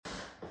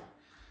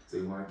So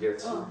you want to get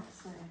to? Oh,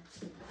 sorry.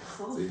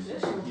 So if you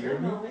official. can hear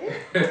me.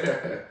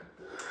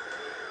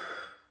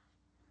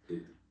 If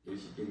you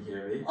can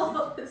hear me.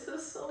 Oh, this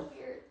is so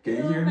weird. Can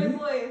you hear my me?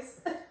 voice.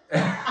 That's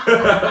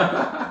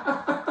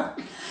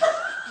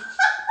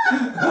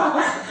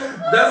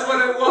what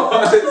it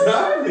was.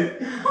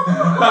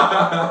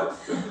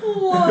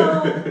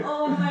 Whoa.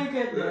 Oh my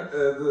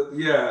goodness.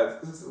 Yeah.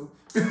 This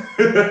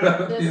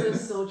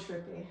is so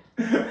trippy.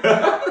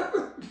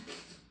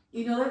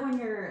 You know that when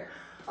you're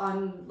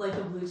on like a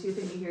Bluetooth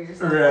and you hear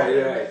yourself Right.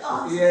 like,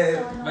 oh, this Yeah, is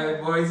so my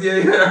annoying. voice,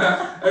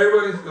 yeah.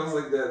 Everybody feels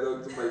like that, though.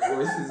 My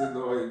voice is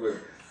annoying, but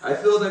I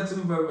feel that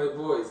too by my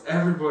voice.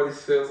 Everybody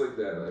feels like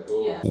that. Like,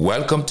 oh. Yeah.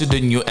 Welcome to the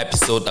new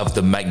episode of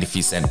the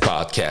MAGNIFIK-100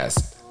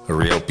 Podcast.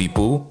 Real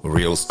people,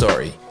 real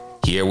story.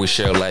 Here we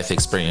share life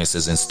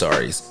experiences and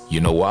stories. You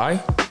know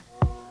why?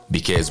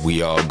 Because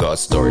we all got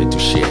story to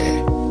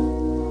share.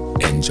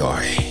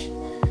 Enjoy.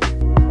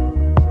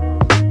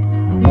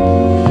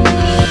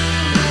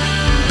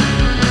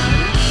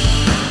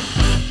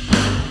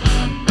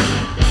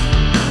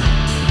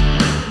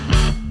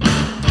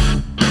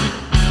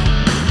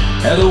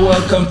 Hello,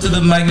 welcome to the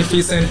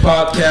MAGNIFIK-100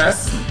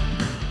 Podcast.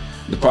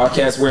 The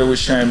podcast where we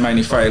share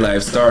magnified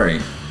life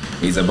story.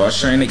 It's about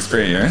sharing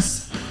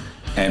experience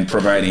and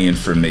providing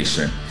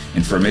information.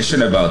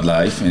 Information about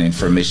life and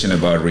information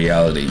about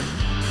reality.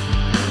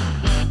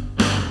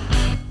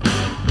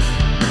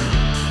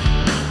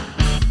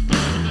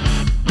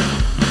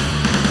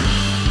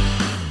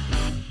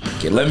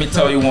 Okay, let me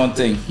tell you one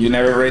thing. You're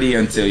never ready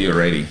until you're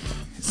ready.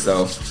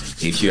 So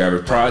if you have a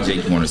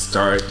project you want to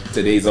start,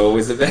 today's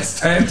always the best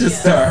time to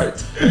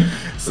start.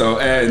 So,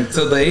 and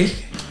today,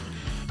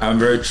 I'm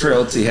very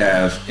thrilled to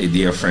have a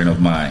dear friend of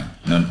mine.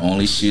 Not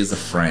only she's a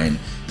friend,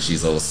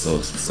 she's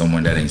also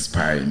someone that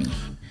inspired me.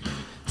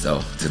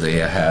 So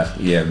today I have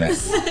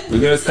EMS. We're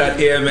going to start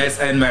EMS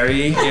and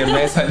Marie.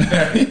 EMS and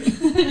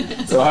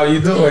Marie. So how you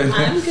doing?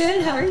 I'm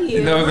good. How are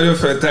you? No, very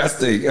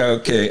fantastic.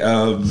 Okay.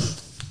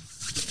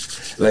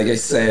 Like I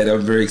said,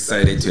 I'm very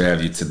excited to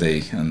have you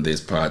today on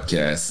this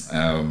podcast.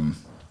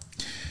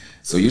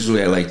 So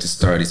usually I like to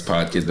start this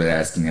podcast by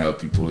asking how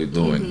people are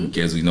doing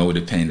because we know with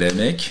the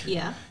pandemic.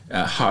 Yeah.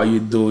 How you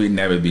doing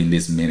never been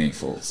this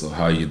meaningful. So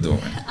how you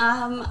doing?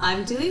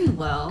 I'm doing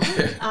well.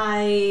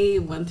 I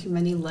went through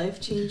many life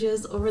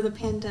changes over the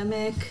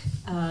pandemic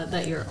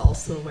that you're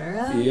also aware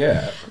of.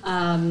 Yeah.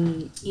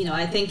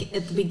 I think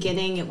at the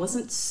beginning it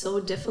wasn't so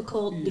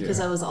difficult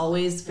because I was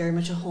always very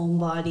much a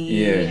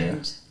homebody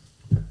and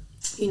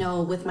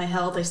with my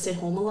health I stayed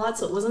home a lot,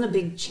 so it wasn't a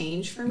big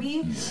change for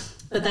me. Yeah.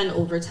 But then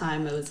over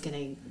time, I was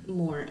getting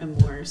more and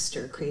more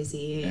stir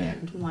crazy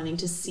and wanting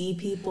to see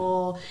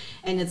people.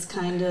 And it's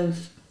kind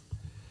of,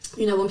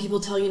 when people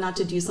tell you not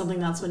to do something,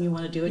 that's when you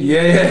want to do it.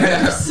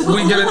 Yeah. So.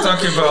 We're going to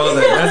talk about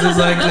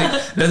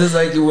that.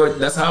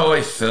 That's how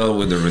I felt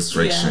with the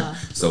restriction. Yeah.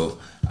 So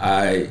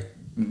I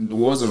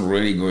wasn't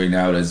really going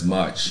out as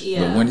much. Yeah.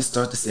 But when you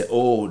start to say,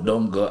 oh,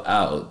 don't go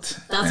out.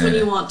 That's when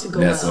you want to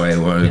go out. That's why I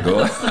want to go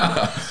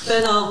out.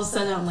 Then all of a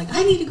sudden I'm like,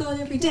 I need to go out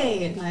every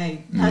day. And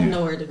I had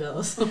nowhere to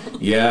go. So.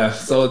 Yeah.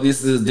 So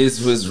this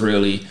was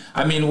really,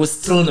 we're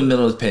still in the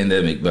middle of the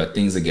pandemic, but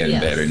things are getting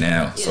better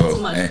now. Yeah, so it's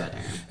much better.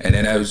 And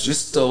then I was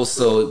just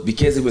also,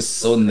 because it was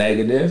so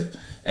negative,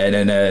 and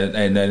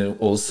then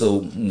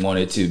also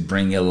wanted to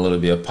bring a little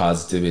bit of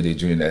positivity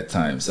during that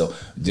time. So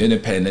during the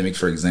pandemic,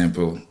 for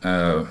example,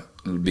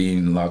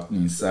 being locked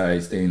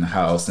inside, staying in the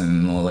house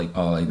and all like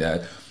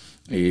that.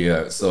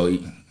 Yeah, so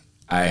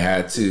I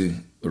had to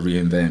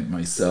reinvent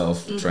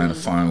myself, trying to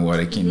find what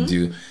I can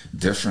do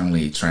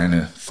differently, trying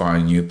to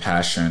find new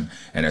passion.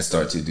 And I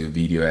started to do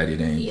video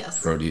editing,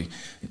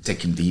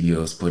 taking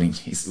videos,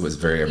 it was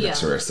very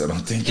amateurish, so I don't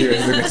think it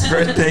was an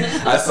expert thing.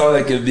 I saw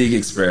like a big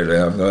expert.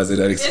 I wasn't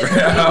that expert.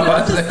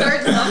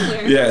 Start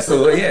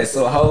somewhere.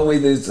 So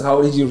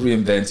how did you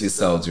reinvent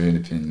yourself during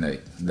the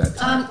pandemic that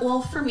time?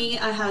 Well, for me,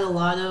 I had a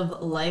lot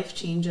of life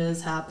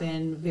changes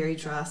happen very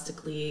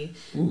drastically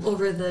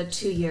over the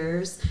 2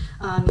 years.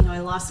 I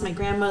lost my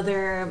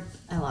grandmother,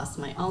 I lost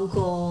my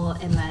uncle,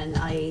 and then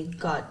I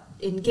got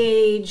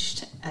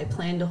engaged. I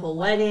planned a whole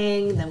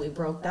wedding, then we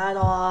broke that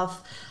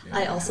off.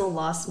 I also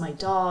lost my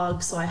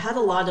dog, so I had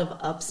a lot of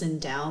ups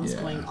and downs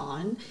going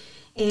on.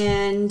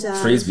 And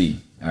Frisbee,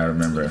 I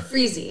remember.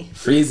 Freezy.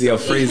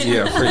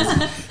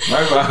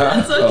 My bad.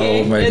 That's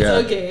okay. Oh my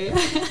God.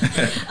 It's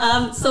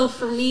okay. So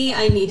for me,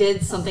 I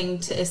needed something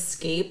to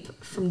escape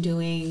from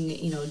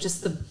doing,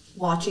 just the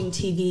watching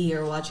TV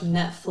or watching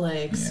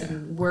Netflix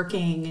and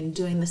working and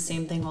doing the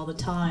same thing all the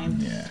time.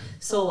 Yeah.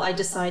 So I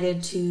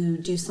decided to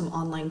do some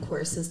online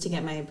courses to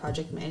get my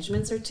project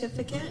management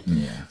certificate.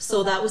 Yeah.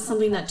 So that was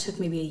something that took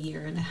maybe a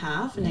year and a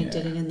half, and I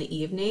did it in the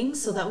evening.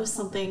 So that was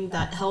something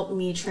that helped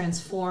me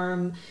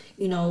transform,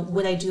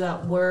 what I do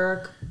at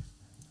work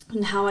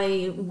and how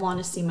I want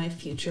to see my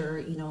future,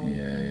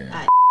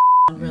 at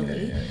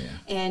really.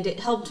 And it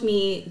helped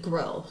me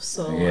grow.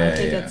 So I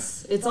think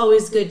it's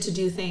always good to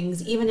do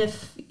things, even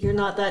if you're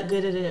not that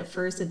good at it at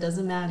first, it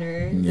doesn't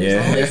matter.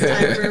 There's always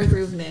time for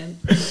improvement.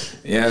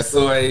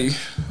 So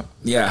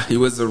yeah, it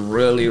was a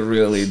really,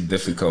 really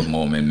difficult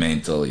moment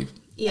mentally.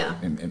 Yeah.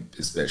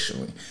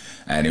 Especially.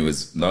 And it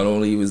was not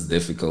only it was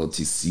difficult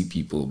to see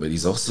people, but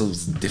it's also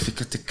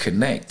difficult to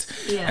connect.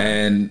 Yeah.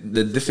 And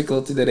the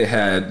difficulty that I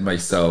had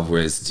myself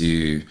was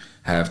to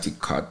have to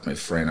cut my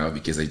friend out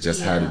because I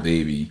just had a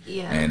baby,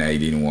 and I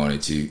didn't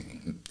want to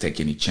take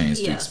any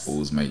chance to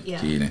expose my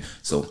kid. And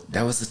so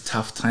that was a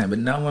tough time. But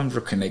now I'm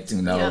reconnecting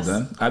with all of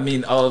them. I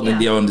mean, all of them,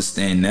 they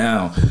understand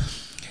now.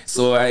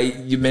 So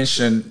you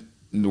mentioned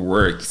the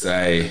works.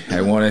 I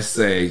want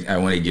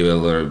to give a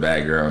little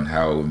background on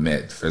how we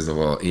met. First of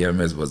all,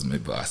 EMS was my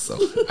boss, so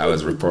I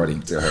was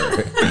reporting to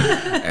her.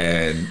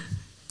 And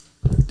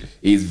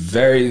it's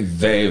very,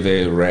 very,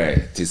 very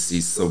rare to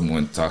see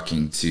someone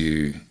talking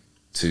to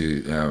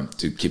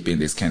keeping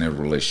this kind of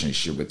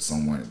relationship with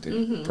someone,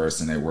 the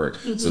person at work.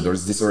 So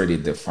there's this already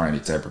defined the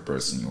type of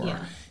person you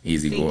are.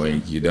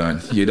 Easygoing. You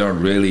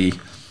don't really.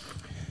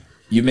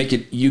 You made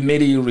it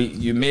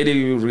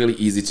really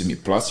easy to me.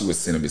 Plus, you were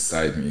sitting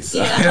beside me, so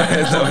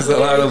there was a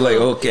lot of like,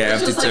 okay, I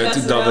have to turn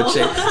to double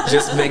check,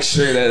 just make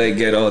sure that I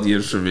get all the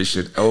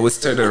information. I always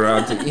turn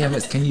around to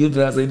EMS. Can you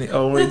blast it?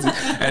 Always,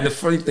 and the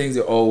funny things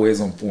are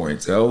always on point.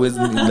 They always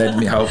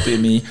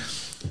helping me,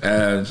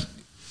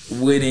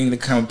 winning the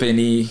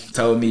company,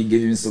 telling me,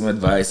 giving me some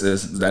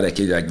advices that I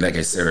can, like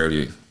I said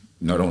earlier.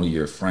 Not only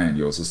you're a friend,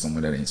 you're also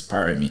someone that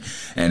inspired me.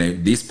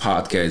 And this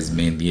podcast is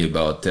mainly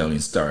about telling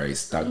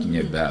stories, talking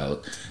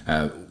about,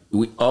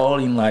 we all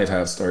in life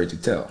have story to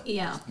tell.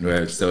 Yeah.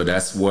 Right. So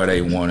that's what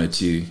I wanted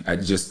to, I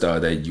just thought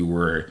that you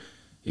were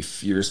a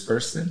fierce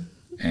person.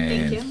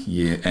 And thank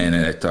you. Yeah. And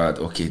I thought,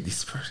 okay,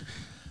 this person,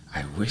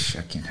 I wish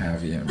I can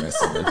have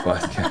EMS on the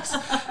podcast.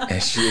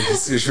 And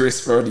she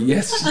responded,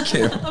 yes, she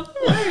can. Of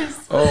course.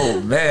 Oh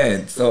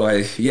man. So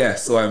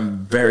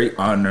I'm very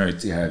honored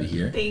to have you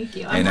here. Thank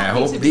you. And I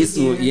hope this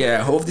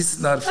is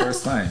not the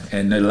first time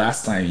and the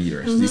last time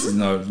either. This is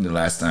not the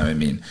last time. I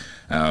mean,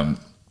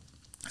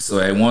 so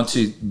I want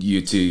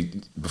you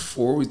to,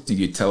 before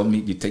you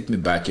take me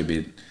back a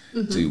bit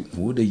to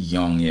who the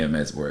young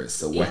EMS were.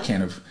 So what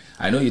kind of,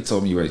 I know you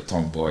told me you were a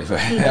tomboy, but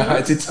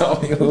had to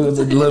tell me who was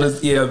the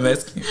littlest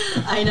EMS.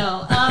 I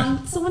know.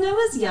 So when I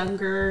was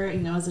younger,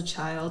 as a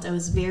child, I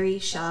was very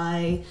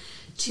shy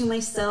to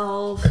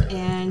myself,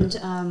 and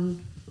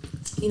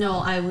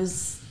I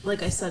was,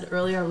 like I said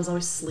earlier, I was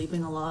always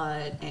sleeping a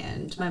lot,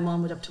 and my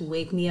mom would have to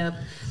wake me up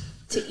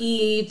to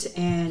eat,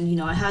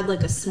 and I had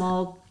like a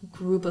small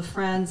group of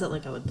friends that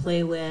like I would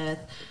play with.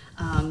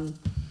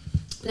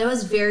 But I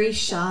was very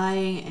shy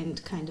and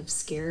kind of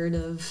scared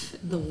of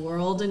the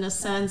world in a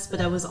sense,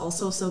 but I was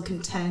also so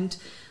content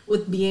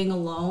with being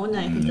alone.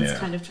 I think that's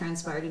kind of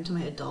transpired into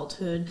my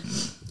adulthood,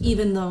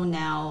 even though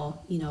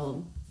now,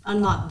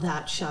 I'm not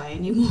that shy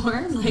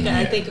anymore. Like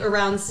I think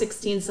around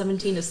 16,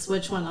 17, a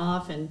switch went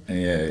off, and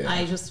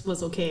I just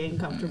was okay and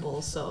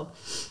comfortable. So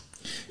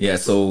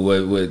so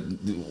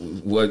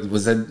what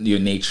was that, your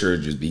nature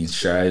just being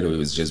shy, or it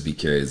was just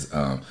because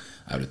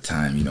at the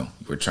time,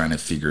 we're trying to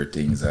figure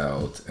things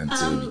out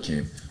until it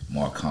became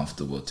more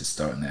comfortable to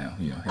start now,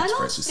 I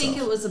don't think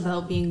it was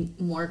about being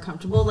more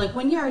comfortable. Like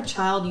when you're a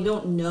child, you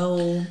don't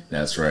know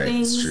that's right.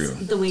 things It's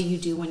true. The way you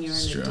do when you're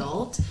an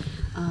adult.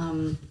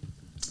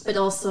 But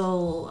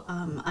also,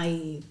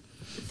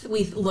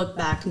 we look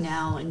back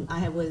now, and I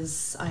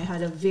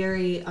had a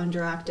very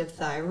underactive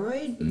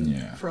thyroid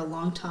for a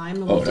long time,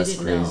 and we that's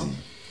didn't crazy. know.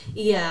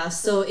 Yeah,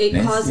 so it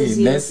causes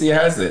you. Nancy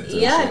has it.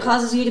 Yeah, it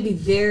causes you to be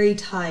very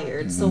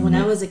tired. So when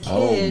I was a kid,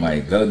 oh my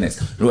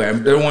goodness! No, I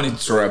don't want to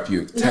interrupt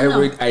you.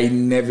 Thyroid. I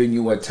never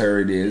knew what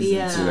thyroid is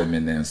until I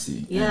met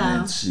Nancy.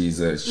 Yeah, and she's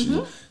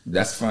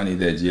that's funny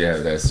that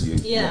that's you.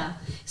 Yeah.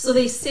 So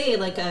they say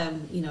like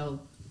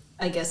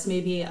I guess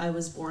maybe I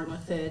was born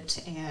with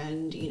it,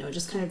 and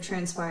just kind of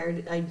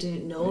transpired. I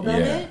didn't know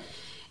about it.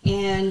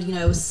 And,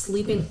 I was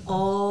sleeping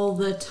all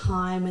the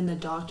time, and the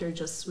doctor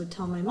just would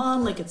tell my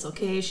mom, like, it's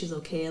okay, she's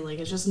okay, like,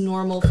 it's just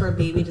normal for a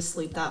baby to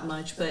sleep that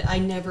much. But I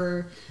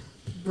never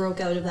broke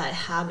out of that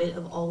habit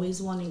of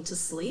always wanting to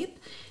sleep.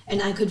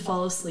 And I could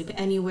fall asleep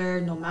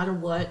anywhere, no matter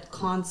what,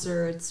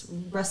 concerts,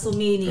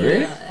 WrestleMania,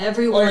 really?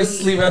 Everywhere. Oh,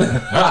 sleep at a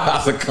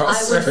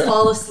concert? I would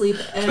fall asleep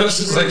everywhere.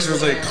 She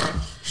was like,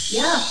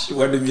 yeah.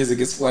 When the music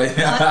is playing.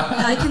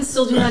 I can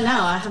still do that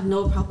now. I have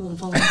no problem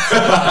falling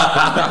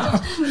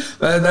asleep.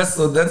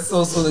 That's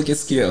also like a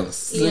skill.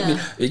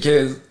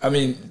 Because, I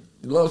mean,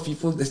 a lot of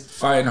people they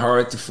find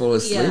hard to fall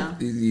asleep.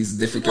 It's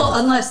difficult. Well,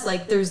 unless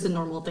like there's the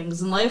normal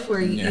things in life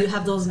where you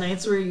have those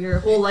nights where your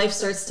whole life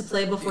starts to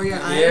play before your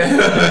eyes. And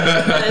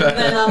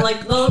then I'm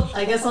like, well,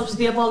 I guess I'll just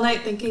be up all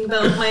night thinking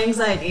about my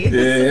anxiety.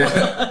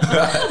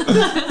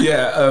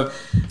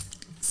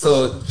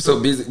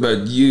 So basically,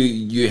 but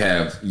you're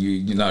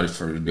not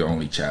the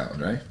only child,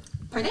 right?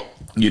 Pardon?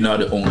 You're not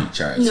the only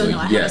child. No,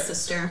 I have a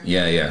sister.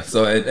 Yeah.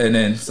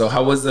 So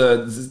how was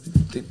the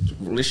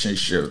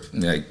relationship?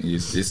 Like your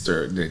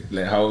sister,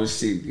 like how was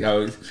she?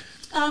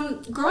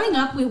 Growing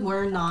up, we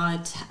were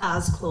not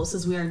as close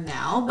as we are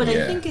now, but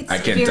I think I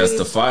can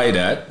testify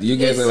that you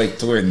guys are like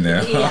twin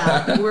now.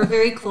 We're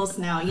very close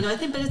now. I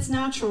think, but it's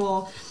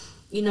natural.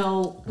 you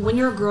know, when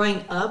you're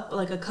growing up,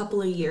 like a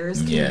couple of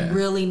years can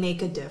really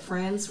make a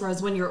difference.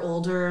 Whereas when you're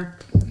older,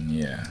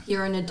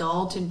 you're an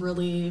adult, and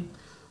really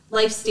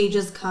life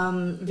stages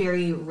come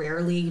very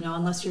rarely, you know,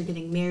 unless you're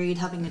getting married,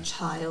 having a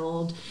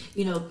child,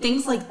 you know,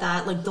 things like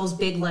that, like those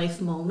big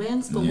life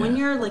moments. But when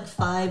you're like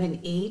 5 and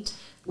 8,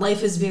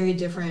 life is very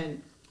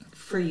different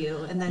for you.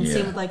 And then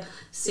same with like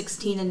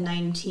 16 and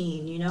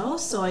 19, you know?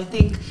 So I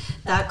think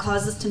that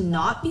caused us to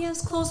not be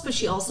as close, but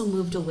she also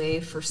moved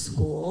away for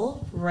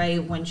school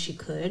right when she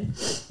could.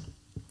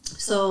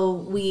 So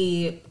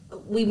we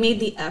made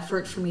the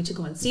effort for me to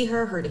go and see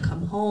her to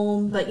come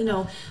home. But, you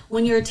know,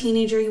 when you're a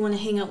teenager, you want to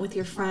hang out with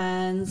your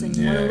friends and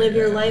you want to live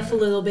your life a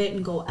little bit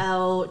and go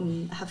out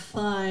and have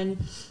fun.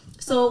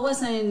 So it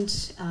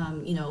wasn't,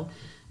 you know,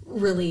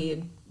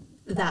 really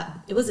that,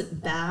 it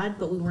wasn't bad,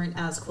 but we weren't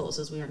as close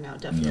as we are now.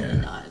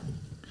 Definitely not.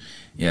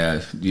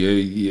 Yeah,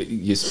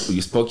 you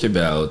spoke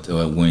about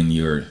when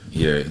you were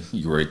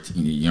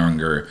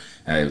younger,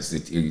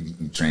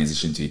 you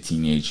transition to a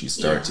teenage, you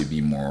start to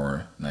be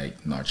more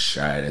like not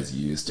shy as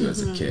you used to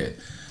as a kid.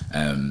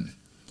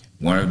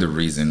 One of the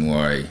reasons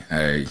why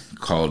I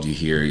called you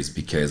here is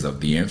because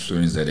of the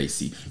influence that I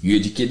see. You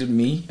educated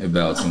me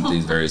about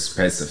something very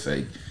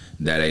specific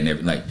that I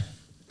never, like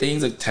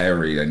things like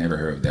thyroid, I never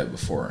heard of that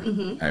before.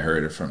 I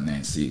heard it from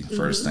Nancy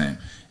first time.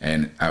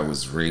 And I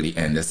was really,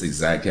 and that's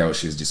exactly how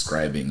she was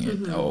describing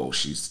it. Oh,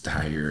 she's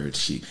tired.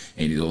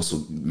 And it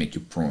also make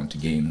you prone to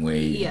gain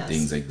weight and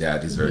things like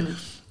that. It's very,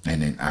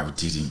 and then I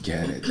didn't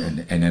get it.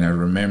 And then I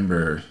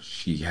remember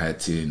she had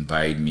to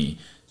invite me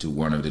to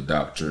one of the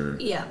doctor.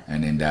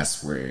 And then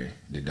that's where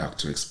the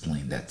doctor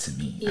explained that to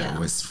me. I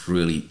was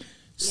really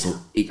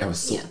I was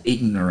so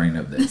ignorant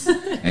of this.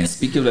 And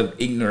speaking of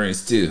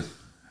ignorance too,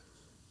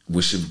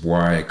 which is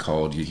why I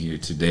called you here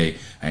today.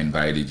 I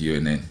invited you,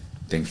 and then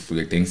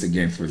thanks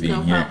again for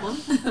being here.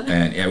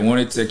 And I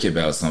want to talk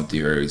about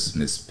something very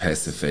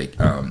specific.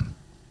 When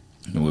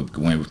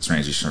we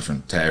transition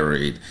from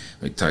thyroid,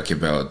 we talk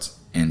about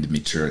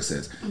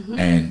endometriosis.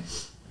 And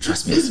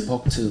trust me, I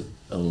spoke to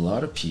a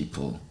lot of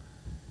people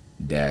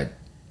that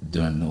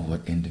don't know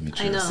what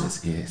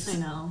endometriosis is. I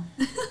know.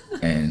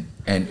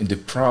 and the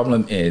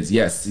problem is,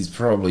 yes, it's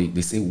probably,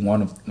 they say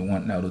one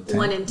out of 10.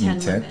 1 in 10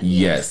 women.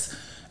 Yes.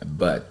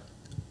 But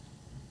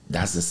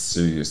that's a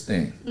serious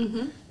thing.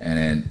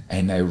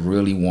 And I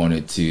really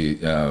wanted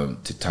to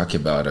talk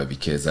about it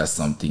because that's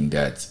something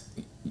that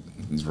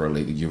is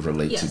related. You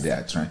relate to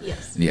that, right?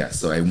 Yes. Yeah.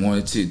 So I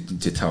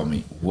wanted to tell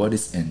me, what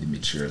is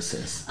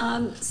endometriosis?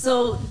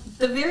 So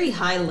the very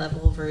high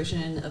level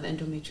version of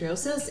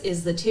endometriosis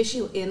is the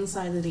tissue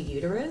inside of the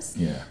uterus.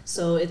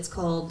 So it's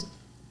called,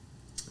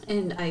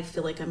 and I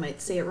feel like I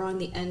might say it wrong,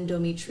 the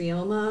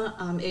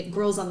endometrioma. It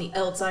grows on the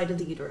outside of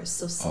the uterus,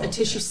 so a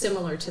tissue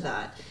similar to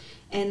that.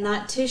 And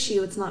that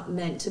tissue, it's not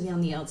meant to be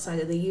on the outside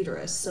of the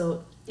uterus,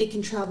 so it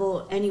can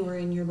travel anywhere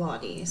in your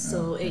body.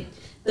 So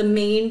the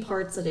main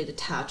parts that it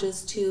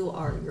attaches to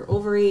are your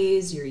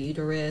ovaries, your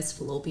uterus,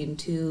 fallopian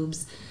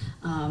tubes,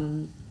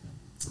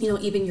 you know,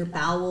 even your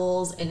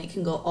bowels, and it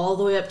can go all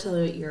the way up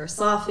to your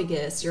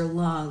esophagus, your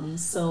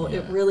lungs. So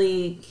it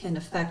really can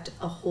affect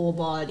a whole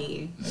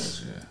body.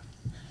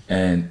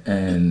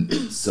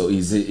 And so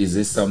is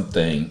it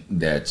something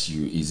that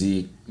is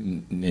it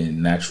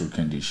in natural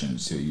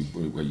conditions? So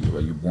were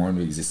you born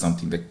with? Is it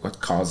something that, what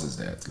causes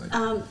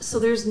that? So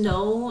there's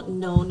no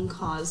known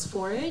cause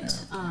for it.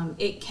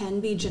 It can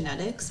be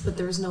genetics, but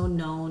there's no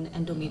known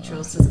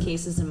endometriosis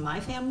cases in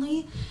my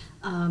family.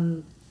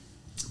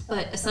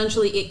 But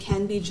essentially it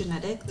can be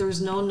genetic.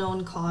 There's no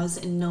known cause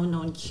and no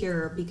known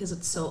cure because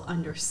it's so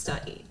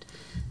understudied.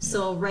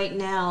 So right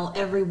now,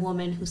 every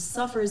woman who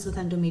suffers with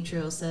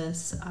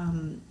endometriosis,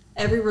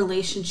 every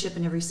relationship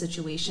and every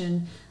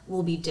situation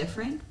will be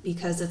different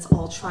because it's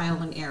all trial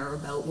and error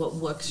about what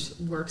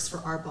works for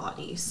our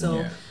body.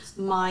 So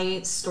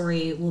my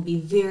story will be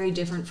very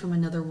different from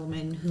another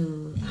woman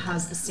who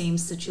has the same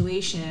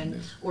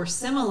situation or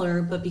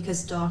similar, but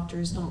because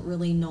doctors don't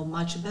really know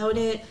much about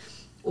it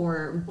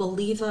or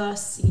believe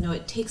us, you know,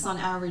 it takes on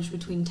average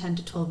between 10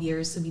 to 12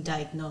 years to be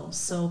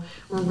diagnosed. So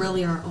we're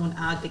really our own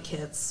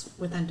advocates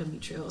with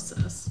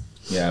endometriosis.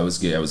 Yeah, I was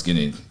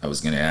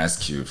gonna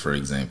ask you, for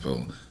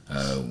example,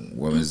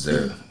 what was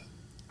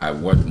at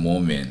what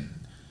moment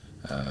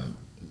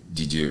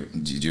did you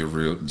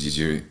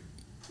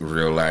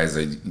realize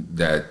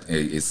that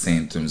its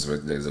symptoms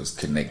was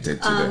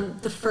connected to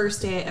the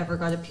first day I ever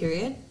got a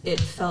period, it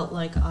felt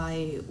like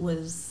I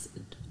was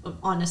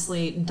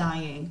honestly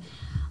dying.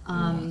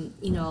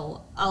 You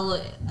know,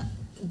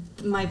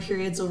 my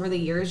periods over the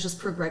years just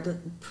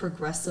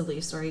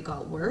progressively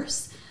got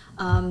worse.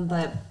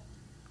 But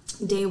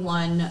day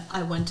one,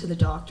 I went to the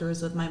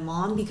doctors with my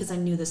mom because I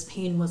knew this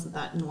pain wasn't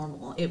that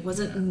normal. It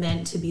wasn't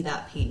meant to be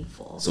that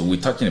painful. So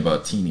we're talking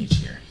about teenage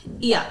here.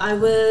 Yeah,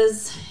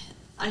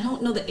 I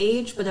don't know the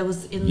age, but I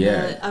was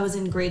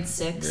in grade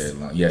 6,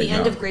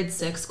 end of grade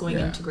 6 going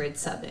into grade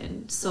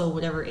 7. So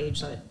whatever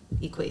age that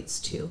equates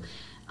to.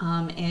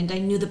 And I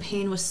knew the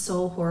pain was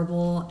so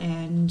horrible,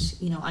 and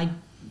you know, I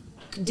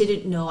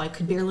didn't know, I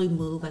could barely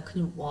move, I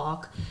couldn't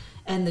walk,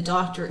 And the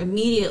doctor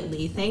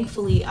immediately,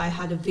 thankfully, I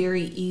had a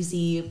very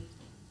easy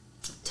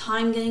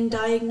time getting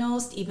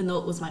diagnosed, even though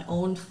it was my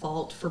own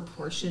fault for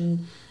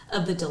portion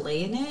of the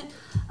delay in it.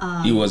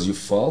 It was your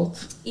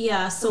fault?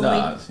 Yeah, so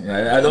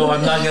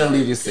I'm not going to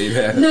leave you say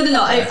that. No,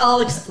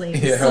 I'll explain.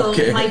 Yeah, so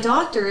okay. my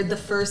doctor, the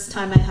first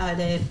time I had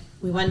it,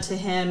 we went to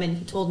him and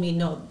he told me,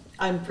 no,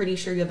 I'm pretty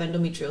sure you have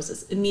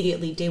endometriosis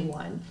immediately, day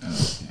one.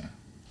 Okay.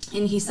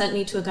 And he sent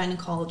me to a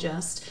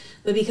gynecologist.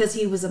 But because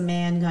he was a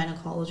man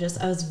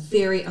gynecologist, I was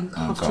very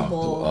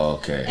uncomfortable.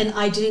 Okay. And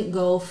I didn't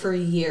go for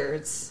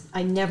years.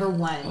 I never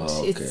went.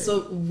 Okay. So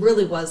it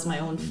really was my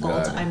own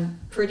fault. Got it. I'm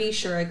pretty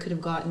sure I could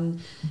have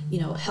gotten,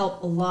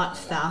 help a lot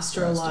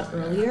faster, a lot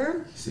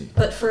earlier. See.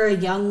 But for a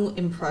young,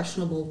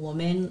 impressionable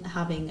woman,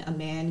 having a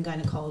man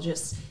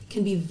gynecologist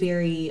can be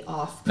very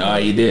off-putting. No,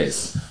 it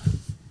is.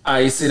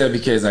 I say that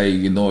because I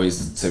know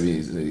it's to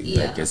be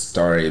like a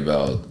story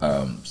about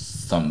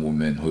some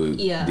women who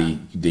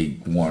they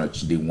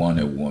want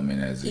a woman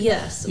as a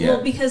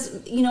well, because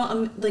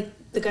like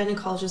the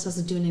gynecologist has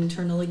to do an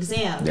internal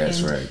exam.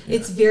 That's right. Yeah.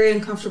 It's very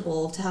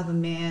uncomfortable to have a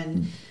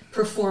man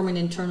perform an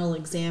internal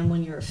exam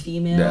when you're a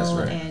female. That's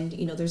right. And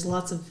there's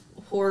lots of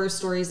horror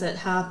stories that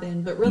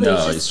happen, but really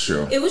it's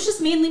true. It was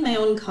just mainly my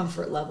own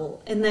comfort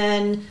level. And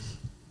then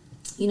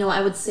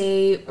I would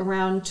say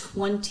around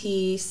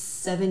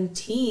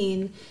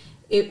 2017,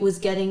 it was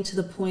getting to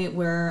the point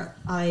where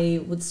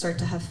I would start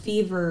to have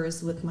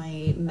fevers with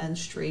my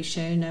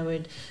menstruation. I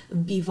would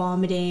be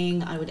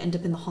vomiting. I would end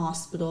up in the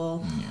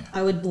hospital. Yeah.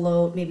 I would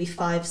bloat maybe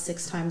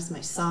 5-6 times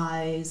my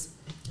size.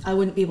 I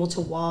wouldn't be able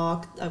to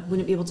walk. I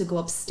wouldn't be able to go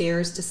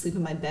upstairs to sleep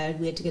in my bed.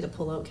 We had to get a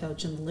pull-out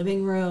couch in the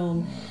living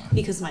room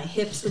because my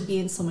hips would be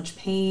in so much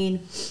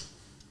pain.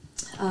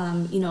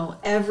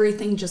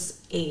 Everything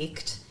just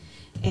ached.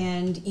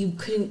 And you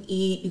couldn't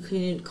eat. You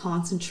couldn't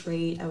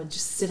concentrate. I would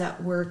just sit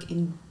at work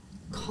in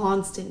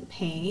constant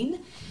pain,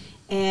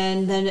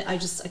 and then I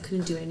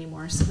couldn't do it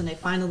anymore. So then I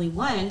finally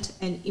went,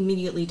 and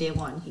immediately day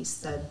one he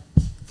said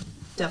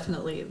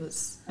definitely it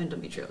was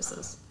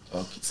endometriosis.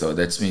 Okay, so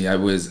that's me. I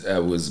was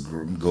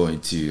going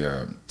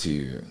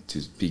to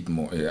speak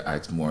more,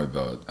 ask more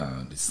about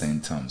the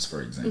symptoms,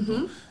 for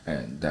example,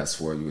 and that's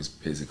what he was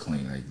basically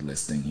like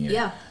listing here.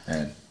 Yeah.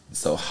 And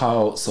so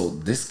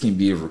this can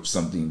be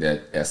something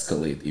that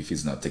escalates if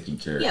it's not taken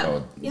care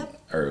of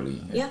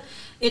early. Yeah.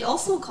 It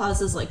also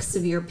causes like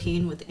severe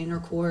pain with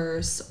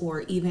intercourse,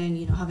 or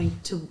even having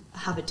to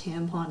have a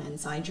tampon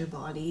inside your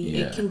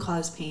body. It can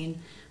cause pain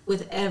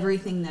with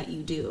everything that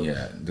you do.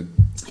 Yeah.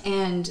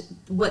 And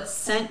what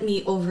sent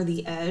me over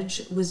the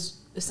edge was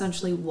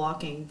essentially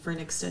walking for an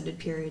extended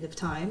period of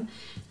time.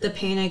 The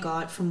pain I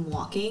got from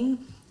walking.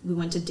 We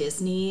went to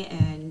Disney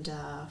and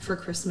for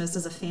Christmas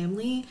as a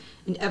family,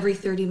 and every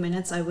 30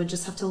 minutes I would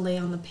just have to lay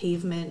on the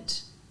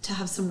pavement to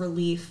have some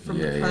relief from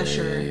the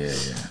pressure. Yeah.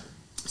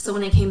 So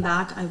when I came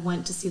back, I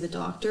went to see the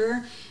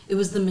doctor. It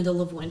was the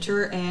middle of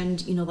winter,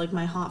 and like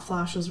my hot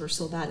flashes were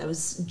so bad. I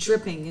was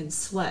dripping in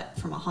sweat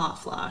from a hot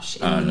flash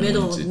in the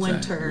middle of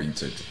winter.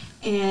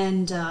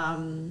 And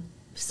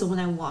so when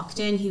I walked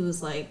in, he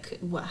was like,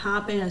 what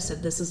happened? I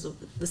said, this is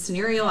the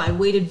scenario. I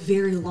waited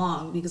very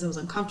long because I was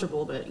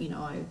uncomfortable, but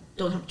I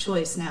don't have a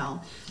choice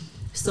now.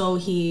 So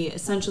he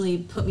essentially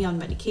put me on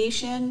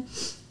medication,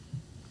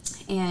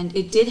 and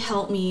it did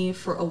help me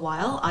for a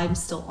while. I'm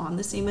still on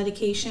the same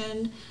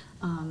medication.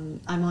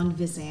 I'm on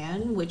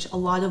Vizan, which a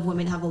lot of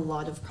women have a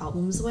lot of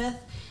problems with.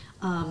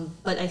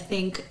 But I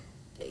think,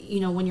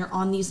 when you're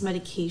on these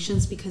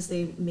medications, because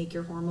they make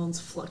your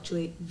hormones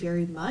fluctuate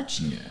very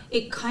much,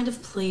 it kind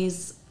of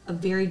plays a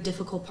very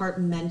difficult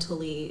part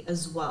mentally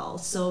as well.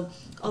 So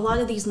a lot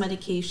of these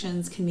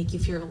medications can make you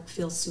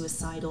feel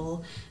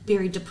suicidal,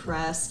 very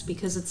depressed,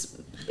 because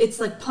it's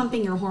like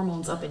pumping your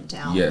hormones up and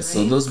down. Yes,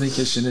 right? So those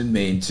medications are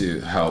meant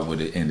to help with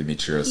the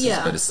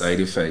endometriosis, but the side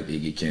effect,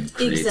 it can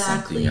create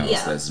something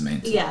else that's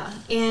mental. Yeah,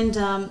 and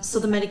so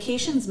the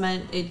medications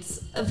meant it's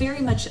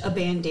very much a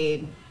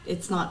Band-Aid.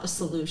 It's not a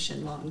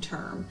solution long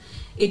term.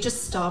 It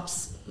just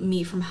stops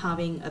me from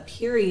having a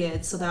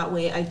period, so that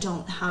way I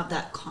don't have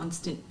that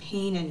constant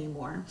pain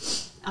anymore.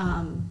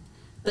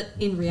 But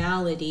in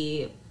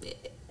reality,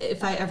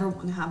 if I ever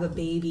want to have a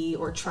baby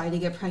or try to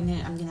get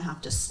pregnant, I'm going to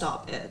have to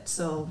stop it.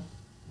 So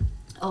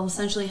I'll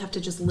essentially have to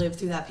just live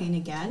through that pain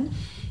again,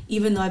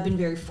 even though I've been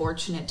very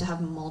fortunate to have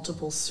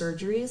multiple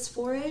surgeries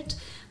for it.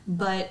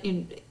 But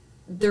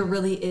there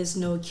really is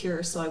no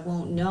cure, so I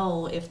won't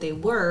know if they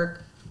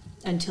work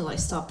until I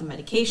stop the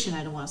medication.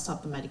 I don't want to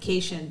stop the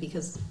medication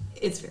because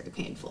it's very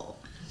painful.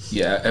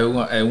 Yeah,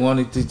 I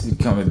wanted to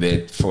come a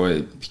bit for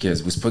it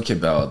because we spoke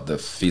about the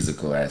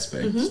physical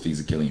aspect,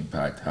 physical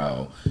impact,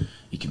 how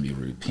it can be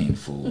really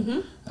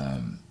painful.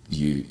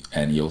 You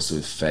also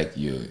affect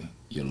your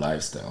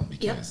lifestyle,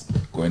 because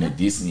going to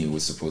Disney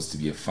was supposed to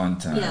be a fun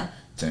time.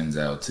 Turns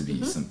out to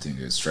be something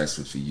that's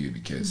stressful for you,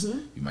 because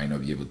you might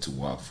not be able to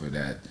walk for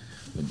that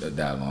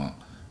long.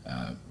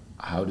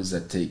 How does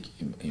that take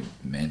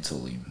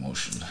mentally,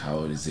 emotionally?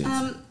 How is it?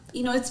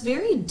 It's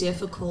very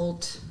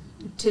difficult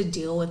to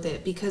deal with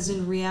it, because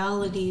in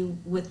reality,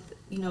 with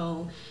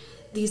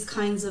these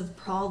kinds of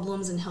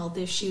problems and health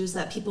issues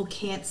that people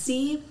can't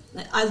see.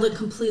 I look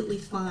completely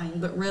fine,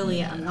 but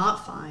really I'm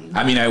not fine.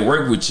 I mean, I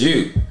work with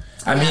you.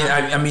 I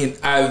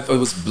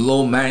was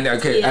blown mind.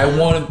 Okay, I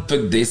want to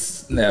put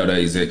this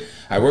nowadays.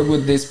 I work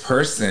with this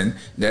person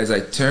that's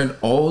like turned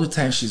all the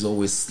time. She's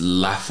always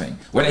laughing.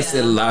 When I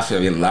say laughing, I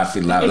mean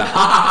laughing loud.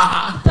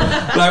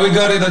 Like we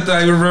got it at the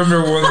time. I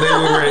remember one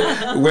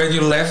day when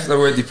you left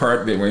our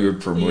department when you were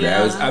promoted.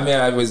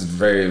 I was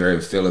very,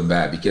 very feeling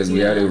bad because we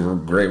had a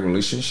great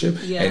relationship.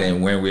 Yeah. And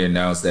then when we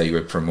announced that you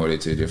were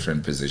promoted to a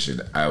different position,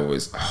 I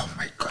was, oh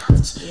my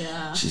God,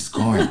 she's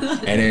going.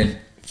 And then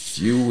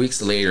few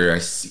weeks later,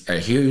 I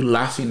hear you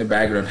laughing in the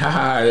background.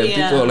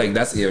 People are like,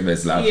 that's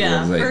EMS laughing. Yeah,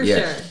 I was like, for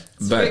sure.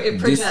 But it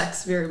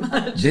projects very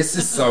much. This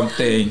is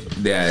something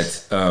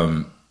that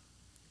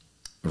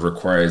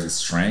requires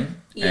strength,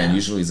 and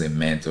usually is a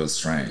mental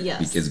strength. Yes.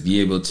 Because be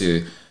able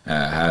to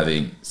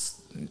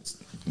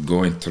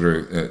going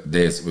through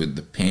this with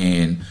the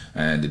pain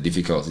and the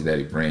difficulty that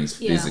it brings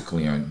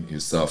physically on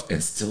yourself,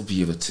 and still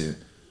be able to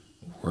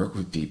work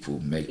with people,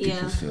 make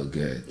people feel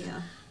good.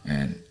 Yeah.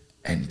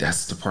 And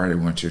that's the part I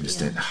want you to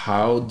understand.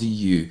 How do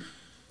you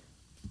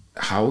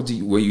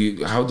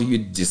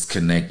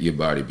disconnect your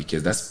body?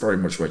 Because that's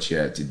pretty much what you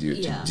had to do,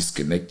 to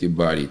disconnect your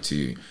body,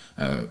 to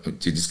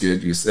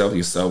disconnect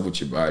yourself with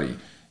your body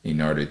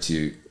in order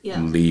to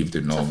live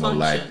the normal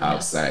life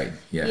outside.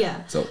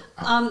 So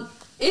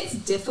it's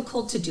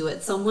difficult to do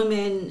it. Some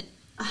women,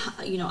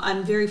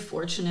 I'm very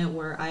fortunate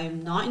where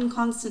I'm not in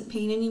constant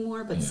pain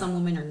anymore, but some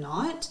women are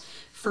not.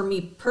 For me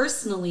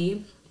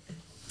personally,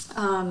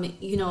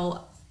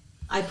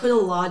 I put a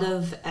lot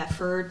of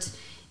effort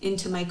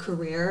into my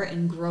career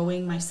and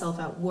growing myself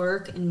at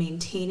work and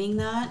maintaining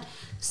that.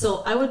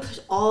 So I would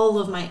put all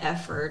of my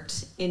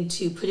effort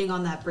into putting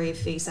on that brave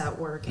face at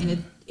work.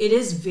 And it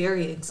is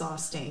very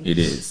exhausting. It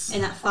is.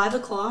 And at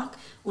 5:00,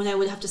 when I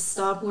would have to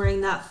stop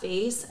wearing that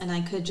face and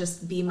I could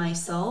just be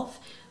myself,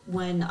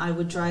 when I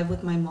would drive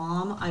with my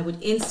mom, I would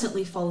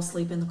instantly fall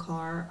asleep in the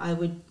car. I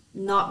would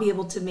not be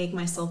able to make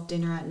myself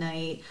dinner at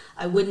night.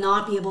 I would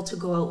not be able to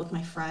go out with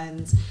my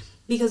friends.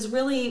 Because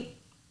really,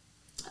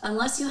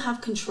 unless you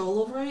have control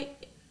over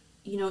it,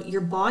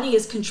 your body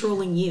is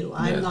controlling you.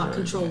 I'm not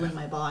controlling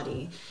my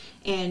body.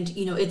 And,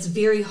 it's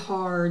very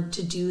hard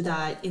to do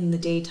that in the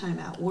daytime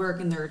at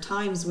work. And there are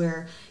times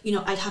where,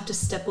 I'd have to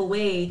step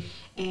away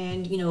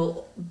and,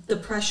 the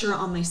pressure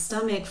on my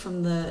stomach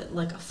from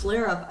a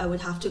flare up, I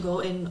would have to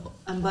go and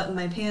unbutton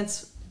my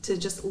pants to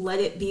just let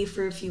it be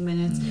for a few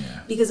minutes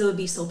because it would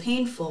be so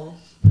painful.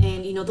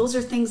 And, those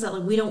are things that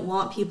we don't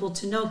want people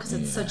to know because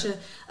it's such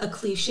a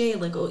cliche,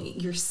 oh,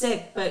 you're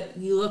sick, but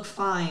you look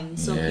fine.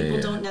 So people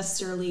don't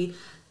necessarily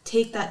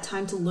take that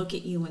time to look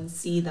at you and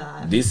see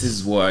that. This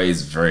is why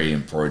it's very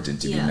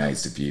important to be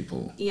nice to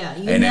people. Yeah.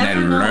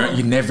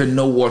 You never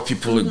know what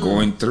people are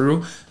going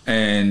through.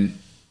 And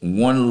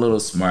one little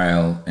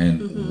smile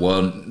and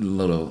one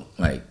little,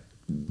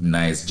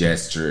 nice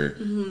gesture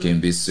can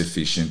be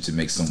sufficient to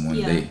make someone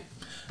day.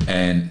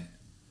 And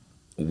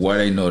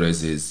what I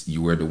noticed is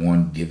you were the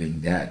one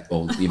giving that,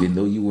 even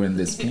though you were in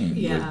this pain,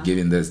 you were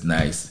giving this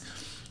nice.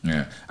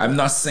 Yeah, I'm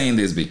not saying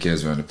this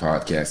because we're on the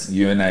podcast.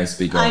 You and I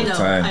speak all the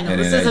time. I know.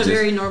 This is a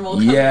very normal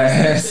conversation.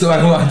 Yeah, so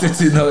I wanted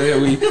to know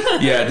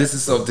that this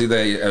is something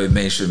that I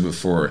mentioned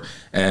before.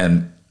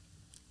 And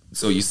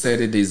so you said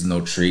it is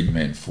no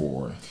treatment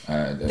for...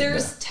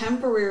 There's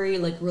temporary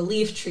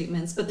relief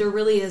treatments, but there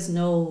really is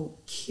no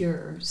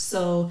cure.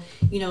 So,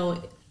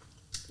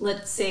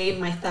 let's say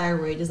my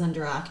thyroid is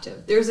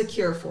underactive. There's a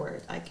cure for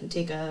it. I can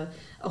take a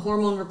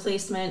hormone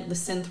replacement, the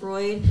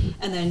Synthroid,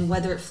 and then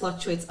whether it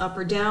fluctuates up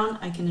or down,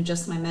 I can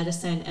adjust my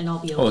medicine and I'll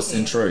be okay. Oh,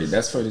 Synthroid,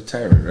 that's for the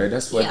thyroid, right?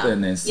 That's what the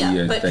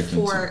NNC but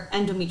for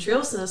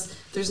endometriosis,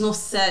 there's no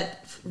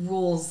set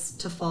rules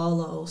to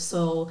follow.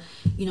 So,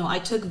 I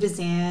took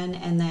Vizan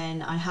and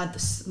then I had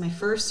my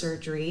first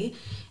surgery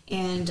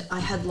and I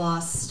had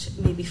lost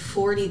maybe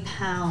 40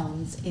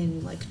 pounds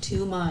in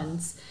 2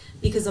 months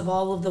because of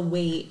all of the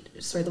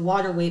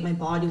water weight my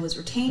body was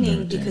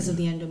retaining because of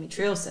the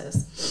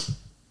endometriosis.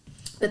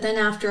 But then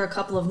after a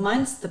couple of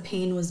months, the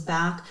pain was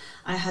back.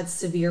 I had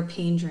severe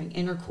pain during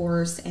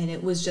intercourse and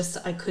it was just,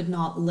 I could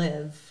not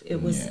live.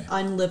 It was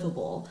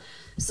unlivable.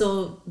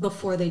 So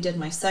before they did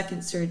my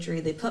second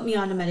surgery, they put me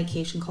on a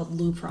medication called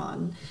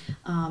Lupron.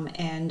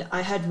 And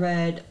I had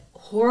read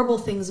horrible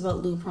things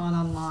about Lupron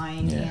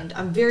online and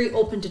I'm very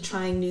open to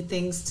trying new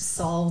things to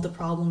solve the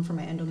problem for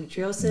my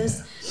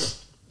endometriosis.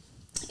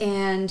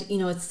 And,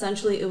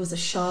 essentially it was a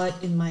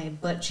shot in my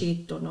butt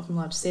cheek, don't know if I'm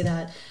allowed to say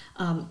that,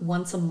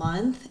 once a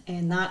month.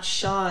 And that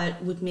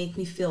shot would make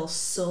me feel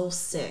so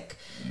sick.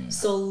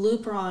 So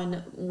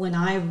Lupron, when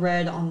I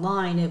read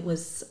online, it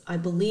was, I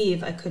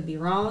believe, I could be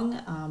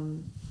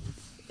wrong,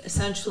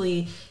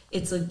 essentially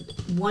it's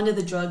one of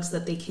the drugs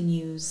that they can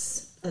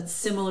use that's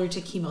similar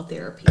to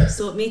chemotherapy.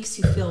 So it makes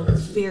you feel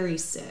very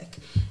sick.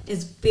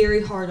 It's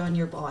very hard on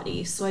your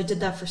body. So I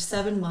did that for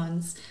 7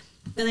 months.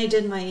 Then I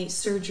did my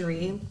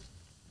surgery,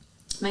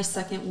 my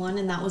second one,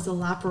 and that was a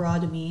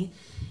laparotomy.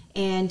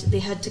 and they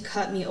had to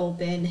cut me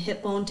open,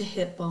 hip bone to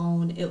hip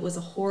bone. It was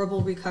a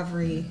horrible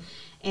recovery.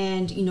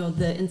 And,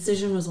 the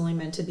incision was only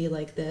meant to be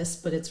like this,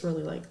 but it's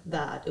really like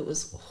that. It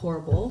was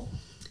horrible.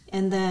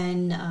 And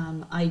then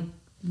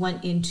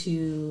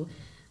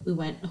we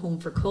went home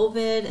for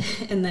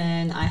COVID, and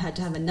then I had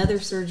to have another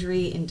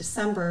surgery in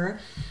December.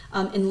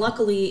 And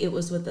luckily it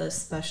was with a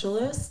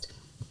specialist.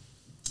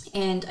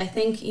 And I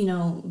think,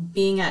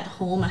 being at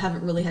home, I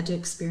haven't really had to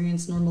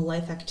experience normal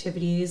life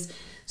activities.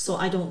 So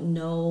I don't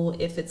know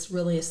if it's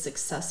really a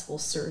successful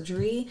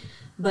surgery.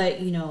 But,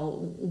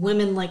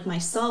 women like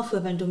myself who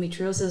have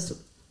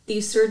endometriosis,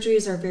 these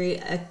surgeries are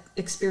very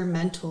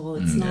experimental.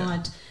 It's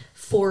not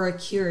for a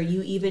cure.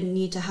 You even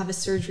need to have a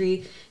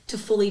surgery to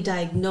fully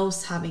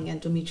diagnose having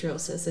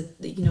endometriosis.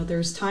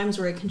 There's times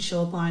where it can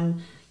show up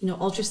on,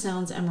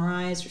 ultrasounds,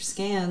 MRIs, or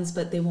scans,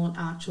 but they won't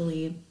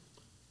actually...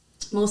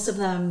 Most of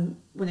them,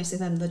 when I say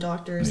them, the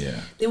doctors,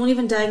 they won't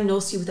even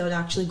diagnose you without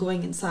actually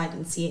going inside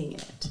and seeing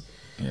it.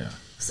 Yeah.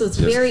 So it's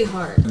very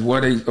hard.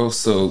 What I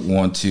also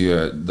want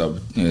to,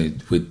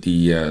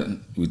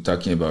 we're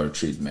talking about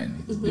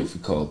treatment. It's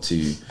difficult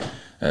to,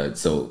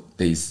 so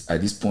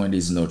at this point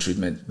there's no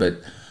treatment.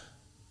 But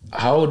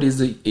how old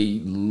is a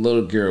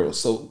little girl?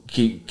 So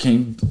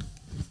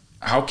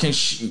how can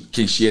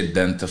she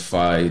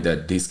identify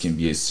that this can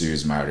be a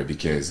serious matter?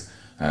 Because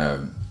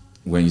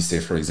when you say,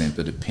 for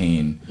example, the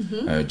pain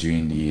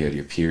during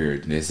the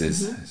period, this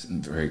is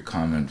very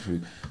common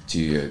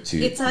to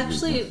it's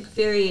actually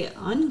very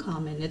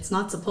uncommon. It's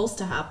not supposed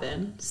to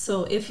happen.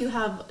 So if you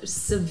have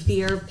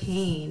severe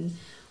pain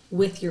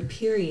with your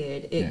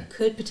period, it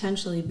could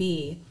potentially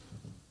be,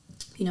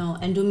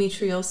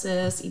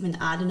 endometriosis, even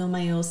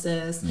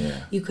adenomyosis.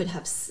 You could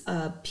have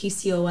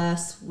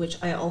PCOS, which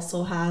I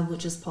also have,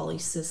 which is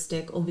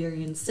polycystic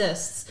ovarian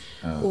cysts.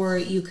 Or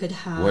you could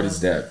have... What is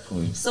that,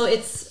 please? So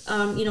it's,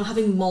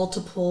 having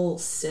multiple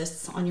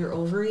cysts on your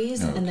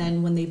ovaries, and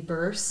then when they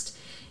burst,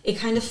 it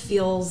kind of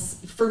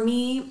feels, for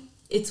me,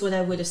 it's what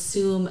I would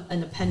assume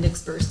an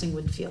appendix bursting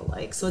would feel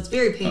like. So it's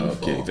very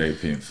painful. Okay, very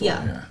painful.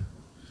 Yeah.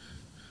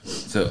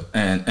 So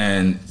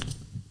and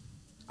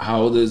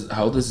how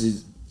does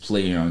it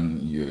play on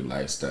your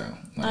lifestyle?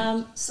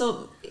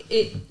 So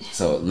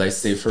let's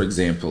say, for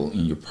example,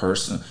 in your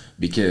personal,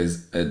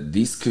 because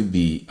this could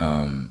be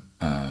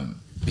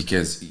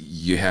because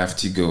you have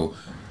to go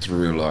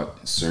through a lot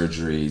of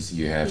surgeries.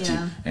 You have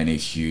to, and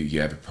if you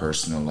have a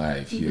personal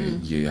life,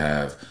 you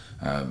have.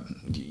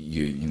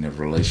 You in a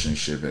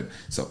relationship, and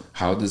so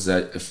how does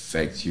that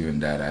affect you in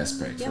that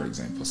aspect? For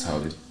example,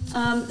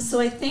 so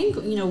I think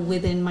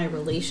within my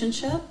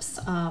relationships,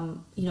 a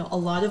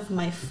lot of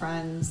my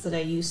friends that I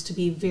used to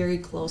be very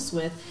close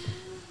with,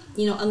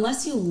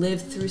 unless you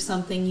live through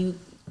something,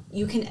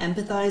 you can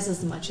empathize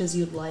as much as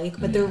you'd like,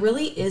 but there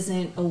really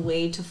isn't a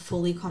way to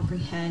fully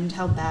comprehend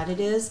how bad it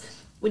is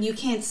when you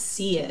can't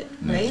see it,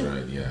 right? That's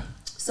right. Yeah.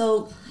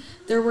 So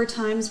there were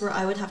times where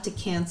I would have to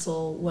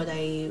cancel what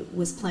I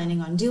was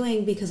planning on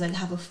doing because I'd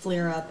have a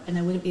flare-up and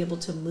I wouldn't be able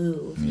to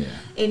move.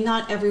 And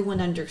not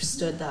everyone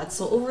understood that.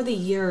 So over the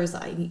years,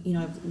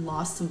 I've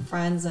lost some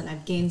friends and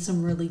I've gained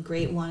some really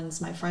great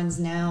ones. My friends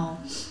now,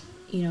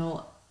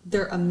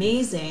 they're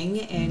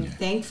amazing, and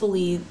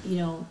thankfully,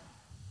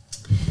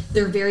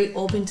 they're very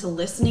open to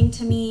listening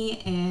to me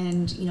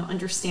and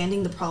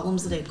understanding the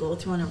problems that I go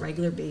through on a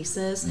regular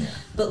basis.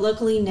 But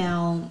luckily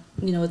now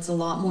it's a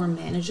lot more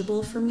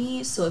manageable for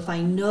me. So if I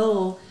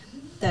know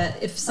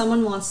that if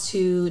someone wants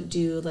to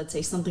do, let's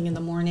say, something in the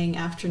morning,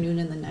 afternoon,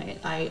 and the night,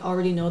 I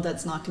already know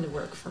that's not going to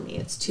work for me.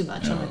 It's too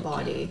much on my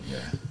body.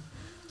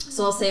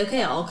 So I'll say,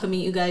 okay, I'll come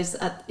meet you guys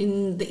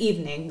in the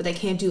evening, but I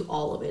can't do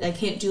all of it. I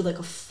can't do like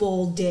a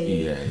full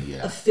day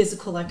of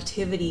physical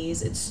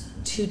activities. It's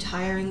too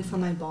tiring for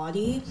my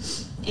body.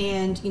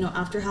 And,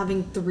 after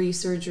having 3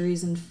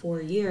 surgeries in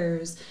 4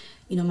 years,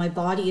 my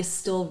body is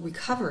still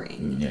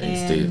recovering.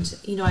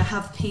 I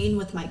have pain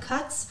with my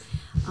cuts.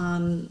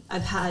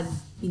 I've had,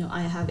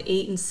 I have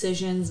 8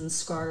 incisions and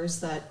scars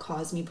that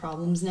cause me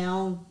problems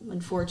now,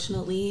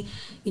 unfortunately.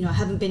 I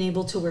haven't been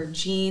able to wear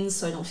jeans,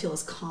 so I don't feel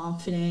as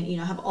confident.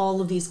 I have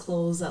all of these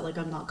clothes that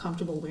I'm not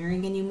comfortable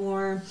wearing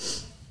anymore.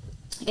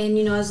 And,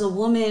 as a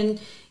woman,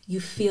 you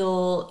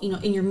feel,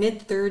 in your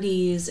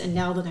mid-30s, and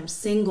now that I'm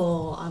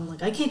single, I'm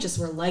like, I can't just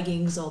wear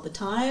leggings all the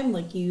time.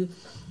 You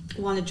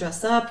want to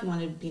dress up, you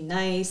want to be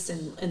nice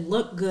and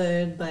look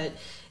good, but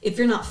if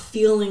you're not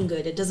feeling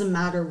good, it doesn't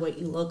matter what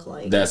you look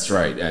like. That's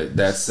right.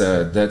 That's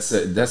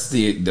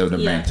the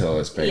mental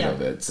aspect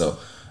of it. So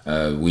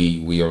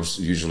we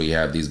also usually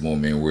have this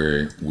moment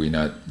where we're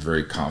not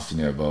very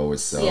confident about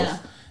ourselves,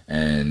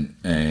 and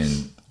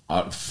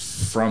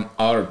from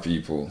other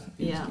people,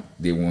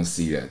 they won't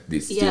see that. They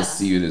still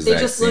see you the exact same way.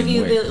 They just look at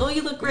you and be like,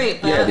 you look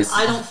great, but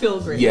I don't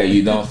feel great. Yeah,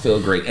 you don't feel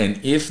great. And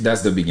if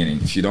that's the beginning,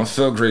 if you don't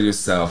feel great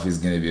yourself, it's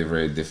going to be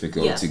very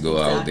difficult to go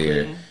out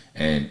there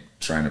and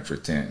trying to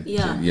pretend.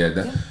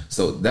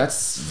 So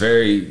that's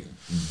very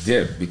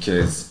deep,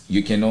 because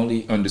you can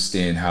only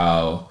understand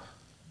how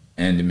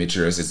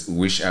endometriosis,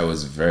 which I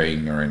was very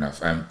ignorant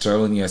of. I'm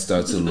telling you, I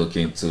started to look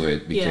into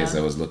it because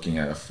I was looking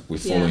at, we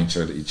follow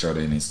each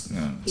other in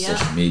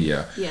social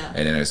media. Yeah.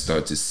 And then I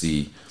started to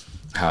see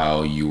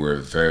how you were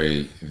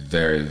very,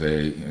 very,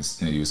 very,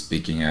 you were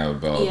speaking out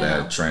about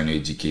that, trying to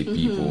educate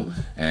people.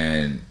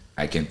 And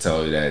I can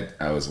tell you that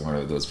I was one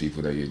of those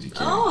people that you educated.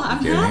 Oh,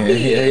 I'm happy.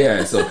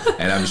 Yeah. So,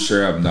 and I'm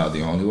sure I'm not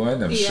the only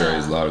one. I'm sure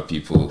there's a lot of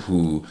people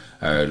who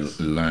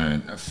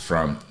learn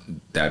from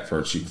that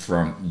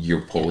from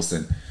your post.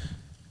 And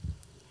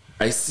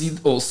I see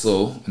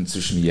also on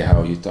social media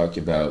how you talk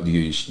about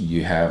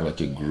you have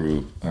like a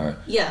group.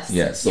 Yes.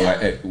 Yeah.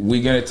 So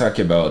we're gonna talk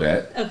about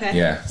that. Okay.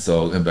 Yeah.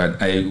 So,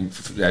 but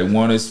I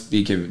want to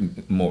speak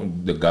more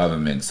the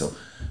government. So,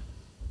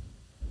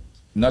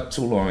 not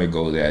too long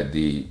ago that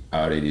they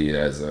outed it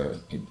as a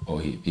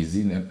OHIP. Is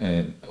it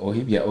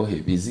OHIP? Yeah,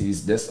 OHIP.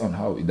 Is that's on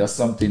how that's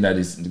something that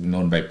is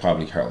known by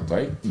public health,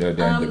 right? The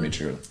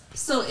endometrial.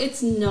 So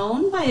it's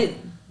known by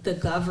the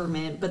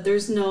government, but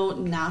there's no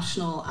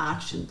national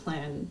action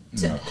plan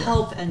to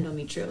help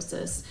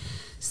endometriosis.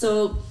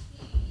 So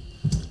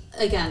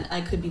again,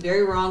 I could be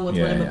very wrong with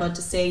what I'm about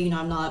to say.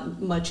 I'm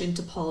not much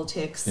into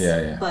politics,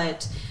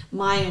 but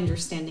my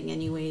understanding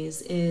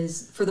anyways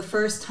is for the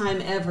first time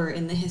ever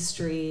in the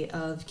history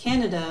of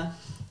Canada,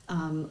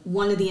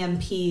 one of the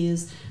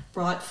MPs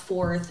brought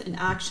forth an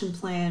action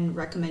plan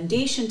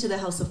recommendation to the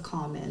House of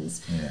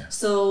Commons.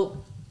 So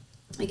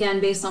again,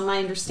 based on my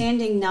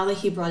understanding, now that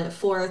he brought it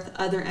forth,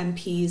 other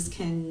MPs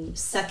can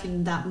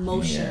second that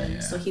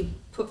motion. So he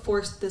put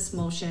forth this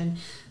motion.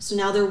 So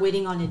now they're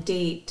waiting on a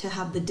date to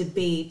have the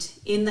debate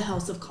in the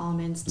House of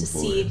Commons to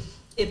see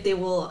if they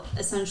will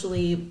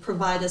essentially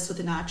provide us with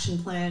an action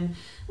plan,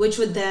 which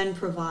would then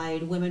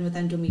provide women with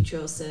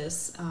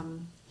endometriosis.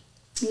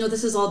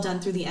 This is all done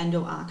through the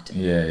Endo Act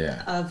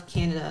of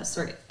Canada.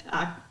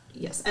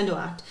 Endo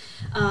Act.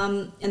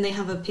 And they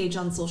have a page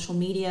on social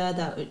media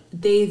that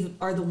they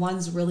are the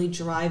ones really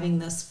driving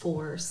this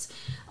force.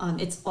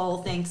 It's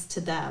all thanks to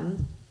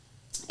them.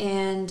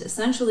 And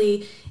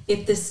essentially,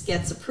 if this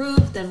gets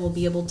approved, then we'll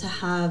be able to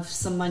have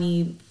some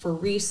money for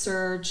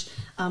research.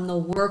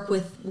 They'll work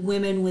with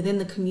women within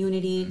the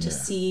community to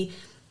see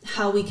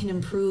how we can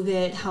improve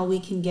it, how we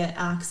can get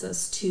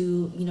access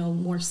to,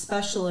 more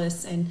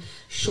specialists and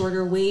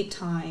shorter wait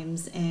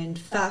times and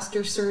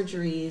faster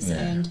surgeries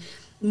and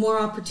more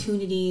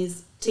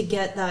opportunities to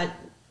get that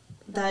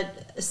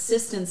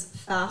assistance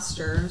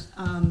faster.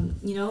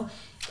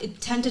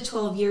 10 to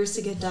 12 years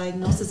to get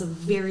diagnosed is a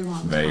very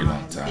long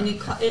time. And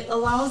it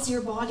allows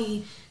your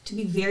body to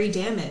be very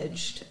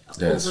damaged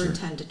over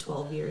 10 to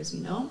 12 years,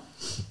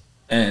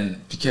 And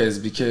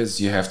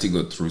because you have to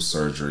go through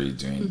surgery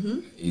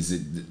is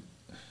it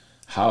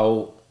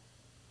how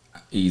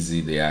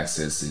easy the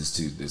access is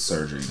to the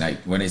surgery?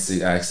 Like when I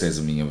say access,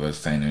 I mean about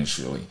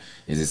financially.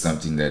 Is it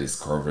something that is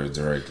covered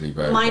directly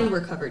by? Mine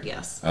were covered,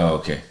 yes. Oh,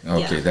 okay,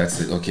 that's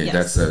it. Okay,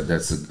 yes.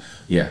 that's a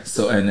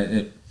So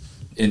and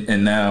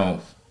now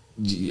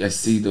I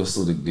see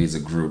also there's a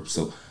group.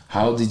 So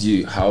how do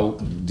you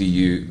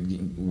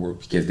work?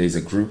 Because there's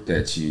a group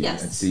that you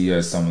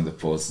see some of the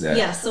posts that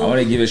I want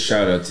to give a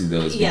shout out to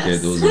those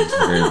because those are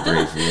very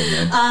brave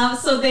women.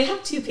 So they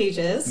have two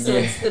pages. So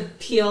it's the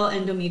Peel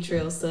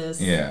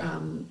Endometriosis.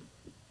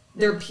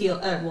 They're Peel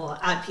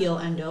at Peel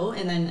Endo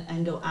and then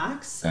Endo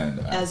Acts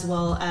as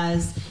well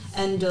as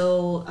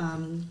Endo.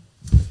 Oh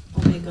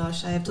my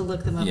gosh, I have to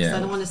look them up because I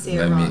don't want to say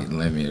it wrong.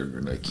 Let me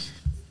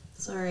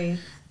Sorry.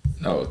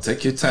 No,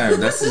 take your time.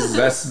 That's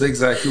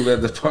exactly where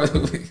the part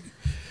of it.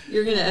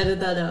 You're gonna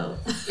edit that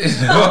out.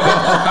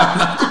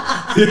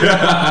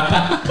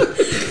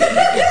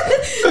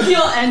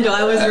 Peel Endo,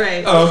 I was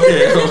right.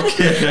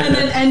 Okay. And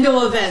then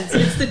Endo Events.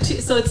 It's the two,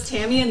 so it's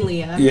Tammy and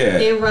Leah. Yeah.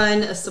 They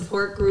run a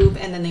support group,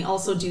 and then they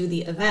also do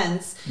the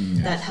events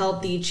that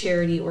help the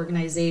charity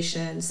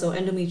organization. So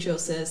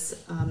Endometriosis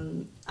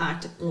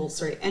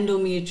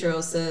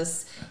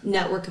Endometriosis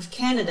Network of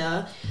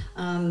Canada.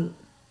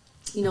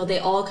 They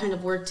all kind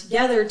of work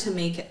together to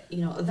make,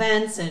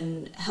 events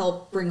and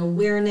help bring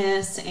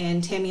awareness.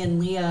 And Tammy and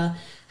Leah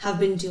have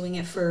been doing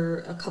it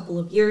for a couple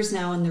of years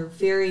now, and they're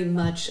very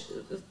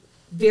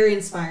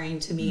inspiring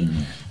to me.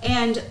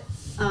 And,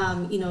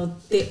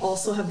 they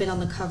also have been on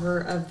the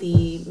cover of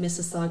the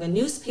Mississauga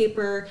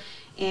newspaper.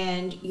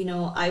 And,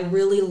 I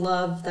really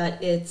love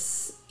that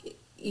it's,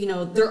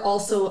 they're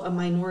also a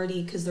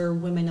minority because they're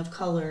women of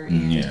color.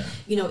 And,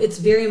 it's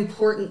very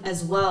important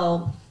as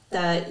well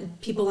that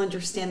people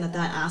understand that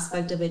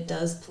aspect of it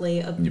does play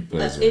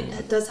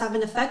it does have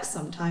an effect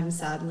sometimes,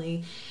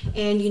 sadly.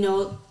 And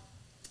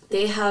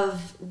they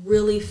have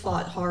really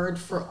fought hard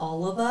for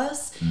all of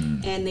us,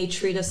 and they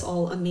treat us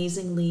all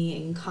amazingly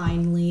and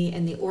kindly,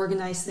 and they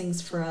organize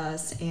things for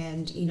us,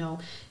 and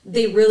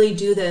they really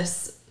do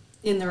this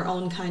in their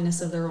own kindness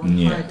of their own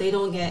heart. They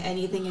don't get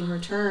anything in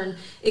return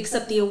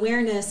except the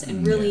awareness,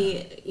 and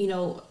really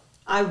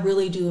I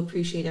really do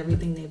appreciate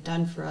everything they've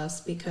done for us,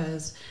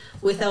 because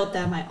without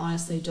them, I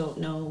honestly don't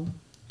know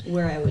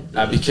where I would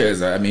be.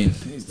 Because I mean,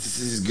 this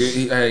is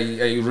good.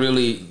 I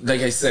really,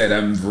 like I said,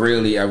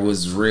 I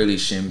was really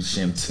shame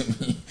to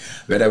me,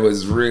 but I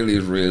was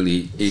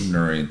really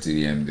ignorant to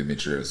the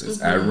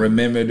endometriosis. I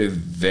remember the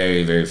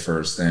very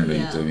first time that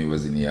you told me it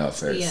was in the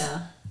office.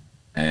 Yeah.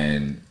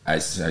 And I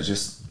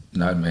just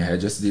nodded my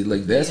head, just did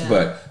like this,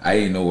 but I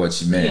didn't know what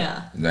she meant.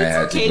 Yeah. And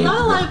It's okay.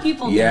 Not a lot of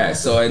people know. Yeah.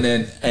 So and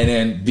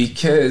then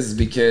because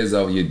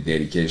of your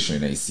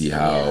dedication, I see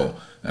how.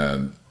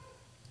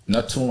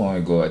 Not too long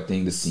ago, I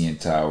think the CN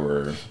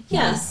Tower.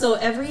 Yeah, so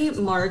every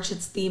March,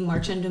 it's the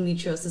March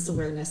Endometriosis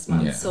Awareness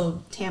Month. Yeah.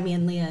 So Tammy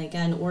and Leah,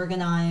 again,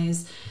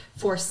 organize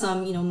for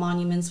some,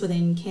 monuments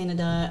within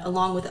Canada,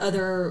 along with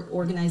other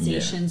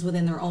organizations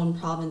within their own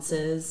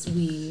provinces.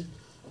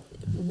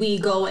 We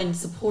go and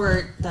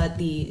support that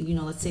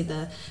let's say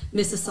the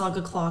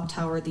Mississauga Clock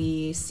Tower,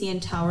 the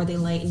CN Tower, they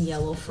light in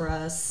yellow for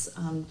us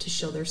to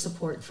show their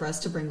support for us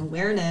to bring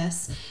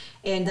awareness.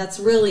 And that's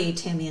really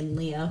Tammy and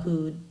Leah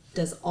who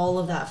does all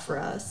of that for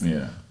us.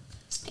 Yeah.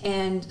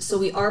 And so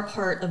we are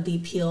part of the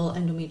Peel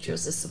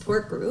Endometriosis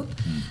Support Group,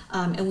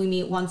 and we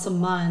meet once a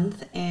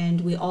month,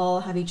 and we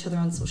all have each other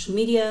on social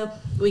media.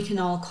 We can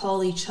all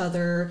call each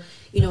other,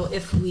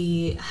 if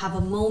we have a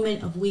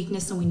moment of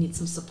weakness and we need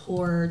some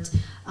support.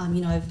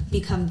 I've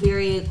become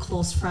very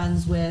close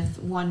friends with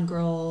one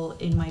girl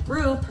in my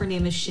group. Her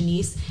name is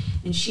Shanice,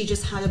 and she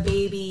just had a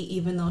baby,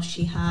 even though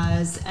she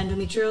has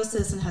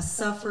endometriosis and has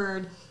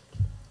suffered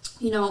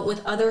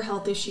with other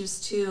health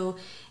issues too.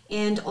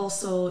 And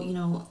also,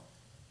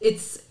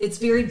 it's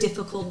very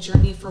difficult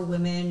journey for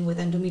women with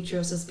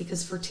endometriosis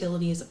because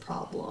fertility is a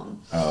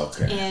problem. Oh,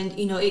 okay. And,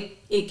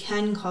 it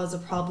can cause a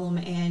problem.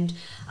 And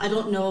I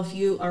don't know if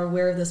you are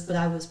aware of this, but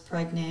I was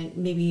pregnant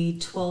maybe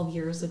 12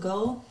 years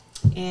ago.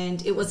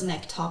 And it was an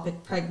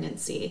ectopic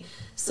pregnancy.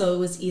 So it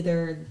was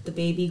either the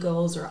baby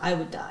goes or I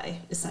would die,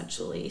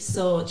 essentially.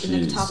 So an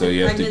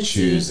ectopic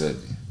pregnancy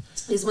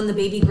is when the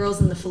baby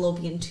grows in the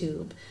fallopian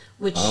tube,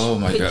 which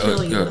could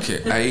kill you.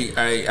 Okay.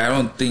 I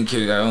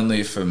don't know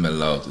if I'm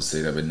allowed to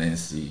say that, but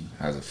Nancy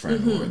has a friend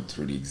who went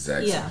through the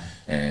exact same.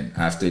 And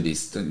after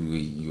this,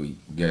 we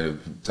gotta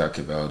talk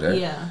about that.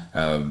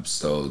 Yeah.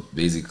 So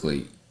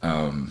basically,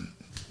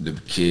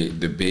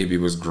 the baby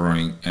was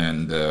growing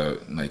and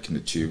like in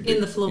the tube.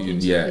 In the fallopian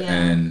tube.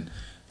 Yeah.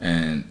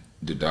 And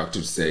the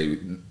doctor said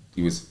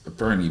it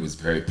was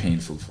very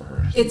painful for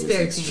her. It's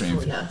very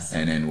painful, yes.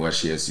 And then what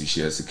she has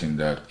to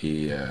conduct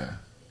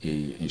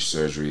a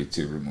surgery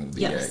to remove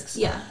the eggs.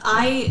 Yeah,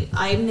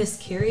 I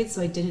miscarried,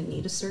 so I didn't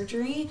need a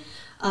surgery,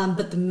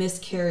 but the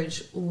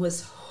miscarriage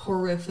was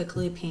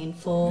horrifically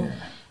painful,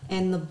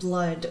 and the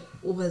blood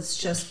was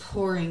just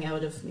pouring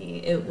out of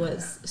me. It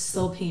was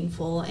so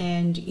painful,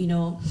 and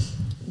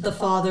the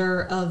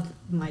father of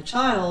my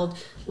child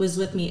was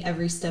with me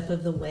every step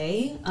of the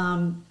way,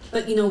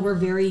 but we're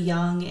very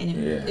young,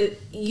 and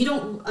you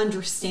don't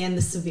understand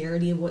the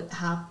severity of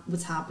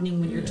what's happening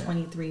when you're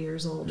 23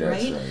 years old.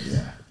 That's right?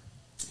 Yeah.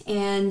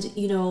 And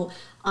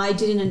I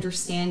didn't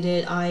understand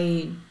it.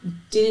 I've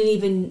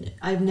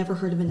never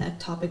heard of an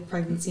ectopic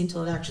pregnancy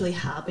until it actually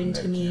happened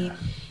to me.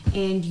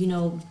 And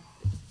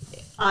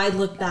I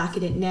look back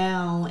at it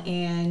now,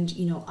 and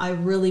I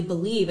really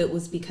believe it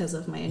was because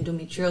of my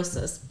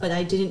endometriosis, but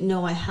I didn't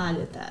know I had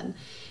it then.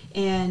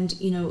 And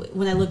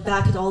when I look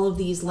back at all of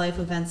these life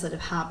events that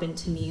have happened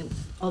to me,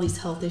 all these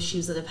health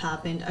issues that have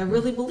happened, I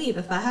really believe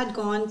if I had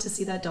gone to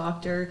see that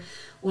doctor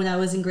when I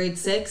was in grade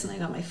 6 and I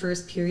got my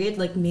first period,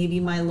 like maybe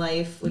my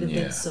life would have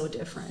been so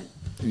different.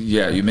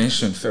 Yeah, you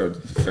mentioned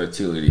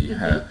fertility.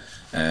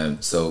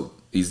 So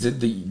is it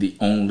the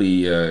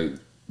only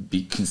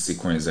big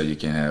consequence that you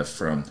can have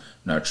from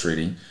not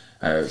treating?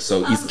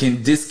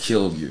 Can this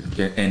kill you?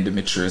 Can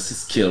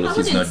endometriosis kill if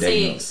it's not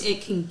diagnosed?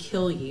 It can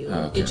kill you.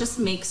 It just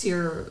makes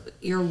your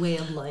way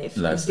of life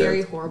Lifestyle.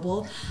 Very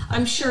horrible.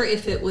 I'm sure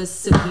if it was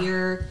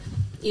severe,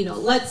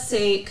 let's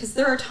say, because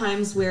there are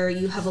times where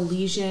you have a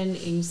lesion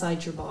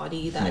inside your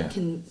body that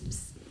can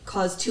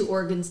cause two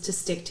organs to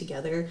stick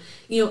together.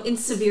 In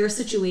severe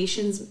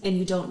situations, and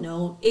you don't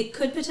know, it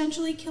could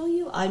potentially kill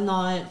you. I'm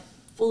not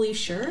fully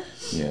sure.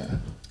 Yeah.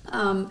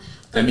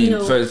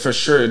 But, for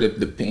sure,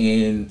 the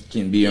pain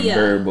can be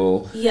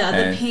unbearable.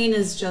 The pain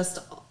is just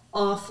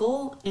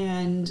awful.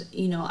 And,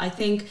 I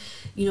think,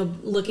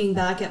 looking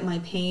back at my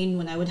pain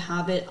when I would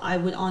have it, I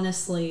would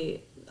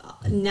honestly,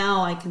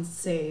 now I can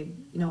say,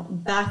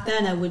 back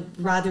then I would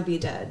rather be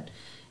dead.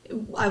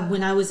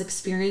 When I was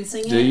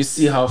experiencing it. Do you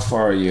see how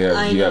far you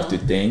have to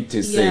think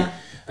to say,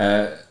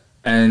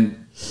 and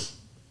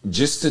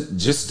just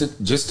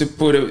to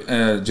put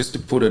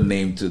a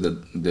name to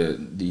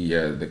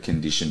the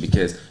condition,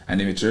 because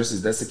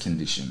endometriosis, that's a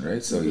condition,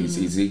 right? So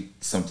is it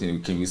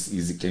something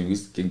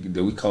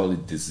do we call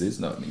it disease?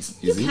 No,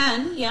 you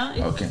can,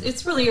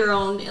 It's really your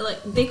own.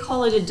 Like they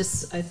call it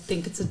I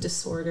think it's a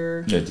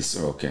disorder. Yeah,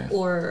 disorder. Okay.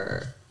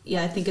 Or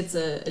I think it's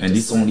a and disorder.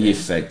 This only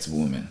affects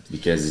women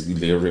because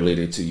they're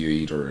related to your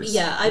uterus.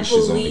 Yeah, I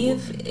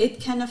believe it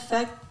can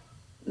affect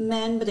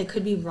men, but it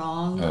could be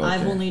wrong. Okay.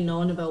 I've only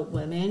known about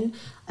women.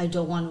 I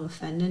don't want to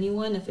offend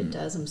anyone. If it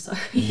does, I'm sorry.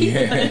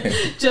 Yeah.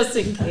 Just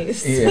in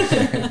case.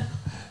 Yeah.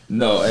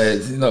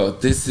 No,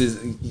 this is.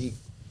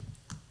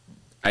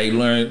 I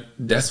learned.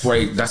 That's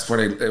why. That's what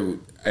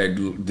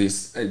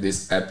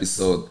this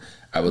episode.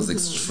 I was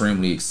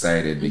extremely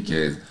excited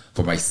because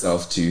for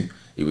myself too,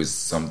 it was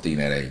something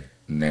that I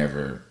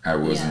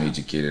wasn't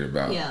educated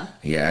about.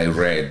 Yeah, I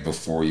read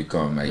before you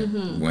come. I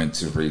went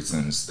to read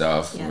some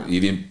stuff,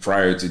 even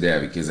prior to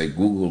that, because I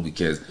Googled,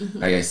 because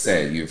like I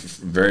said, you're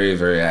very,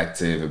 very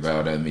active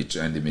about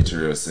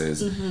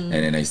endometriosis, and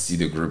then I see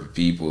the group of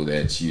people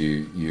that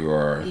you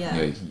are,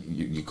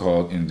 you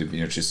call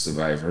endometriosis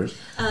survivors.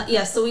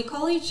 So we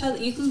call each other,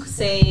 you can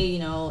say,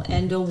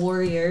 endo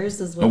warriors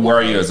is what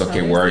warriors,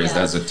 warriors,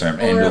 that's the term.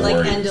 Or like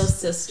warriors. endo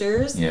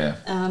sisters. Yeah.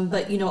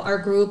 But our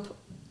group,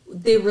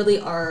 they really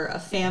are a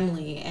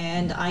family,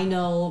 and I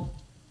know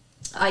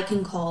I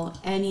can call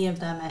any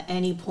of them at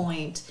any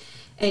point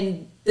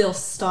and they'll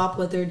stop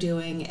what they're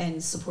doing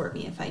and support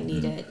me if I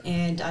need it,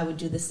 and I would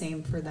do the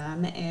same for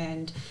them.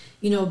 And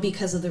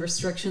because of the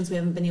restrictions, we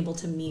haven't been able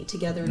to meet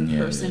together in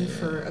person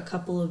for a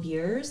couple of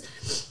years,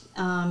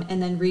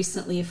 and then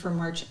recently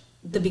for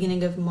the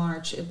beginning of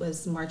March, it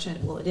is March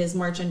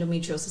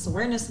Endometriosis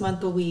Awareness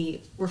Month, but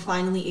we were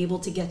finally able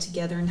to get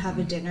together and have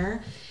a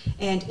dinner,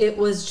 and it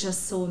was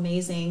just so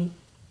amazing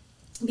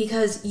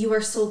because you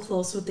are so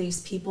close with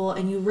these people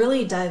and you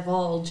really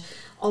divulge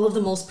all of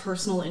the most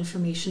personal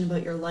information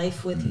about your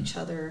life with each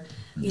other,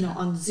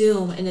 on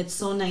Zoom, and it's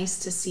so nice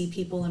to see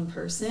people in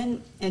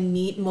person and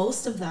meet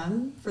most of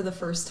them for the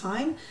first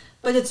time,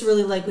 but it's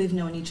really like we've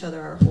known each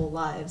other our whole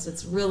lives.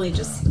 It's really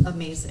just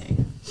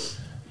amazing.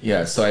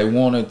 Yeah, so I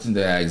wanted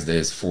to ask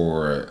this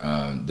for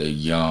the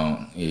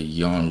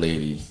young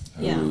lady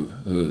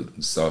who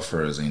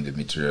suffers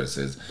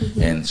endometriosis,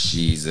 and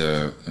she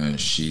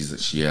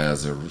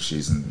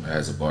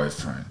has a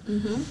boyfriend.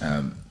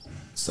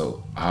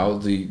 So how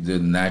do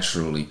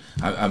naturally?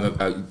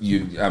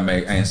 I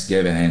may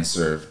give an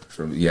answer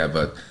from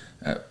but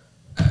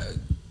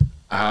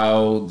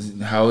how's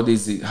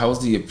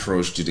the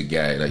approach to the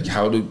guy? Like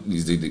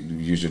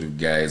usually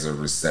guys are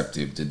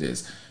receptive to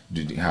this?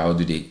 How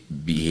do they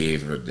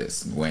behave with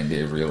this when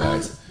they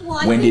realize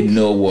they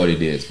know what it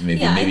is?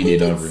 Maybe they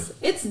don't.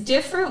 It's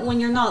different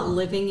when you're not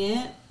living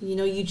it.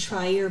 You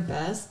try your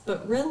best,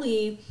 but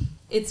really,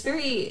 it's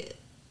very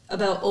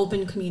about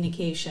open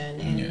communication.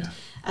 And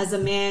as a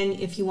man,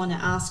 if you want to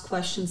ask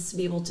questions to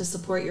be able to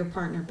support your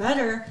partner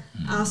better,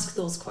 ask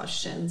those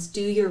questions.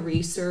 Do your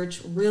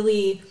research.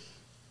 Really,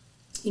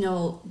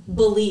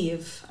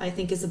 believe, I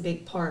think, is a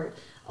big part.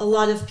 A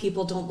lot of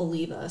people don't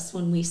believe us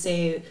when we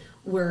say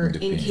we're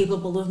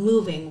incapable of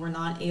moving, we're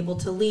not able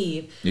to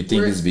leave. You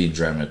think it's being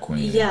drama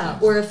queen. Yeah,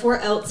 or if we're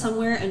out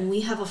somewhere and we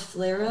have a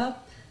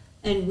flare-up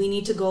and we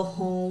need to go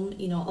home,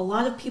 a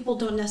lot of people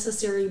don't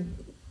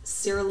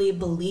necessarily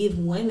believe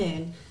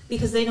women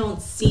because they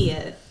don't see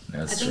it.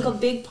 I think a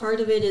big part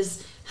of it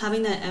is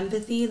having that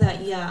empathy that,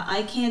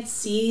 I can't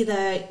see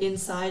that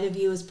inside of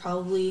you is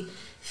probably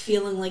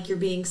feeling like you're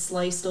being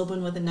sliced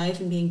open with a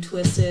knife and being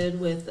twisted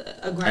with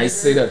a grinder. I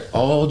say that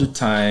all the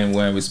time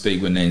when we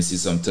speak with Nancy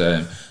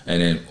sometimes,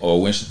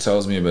 or when she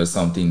tells me about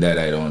something that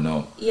I don't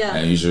know. Yeah.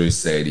 I usually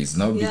say it's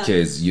not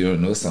because you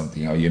don't know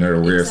something or you're not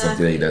aware of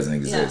something that doesn't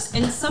exist.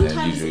 And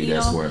sometimes,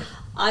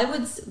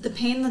 the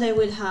pain that I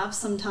would have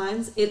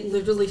sometimes, it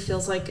literally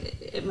feels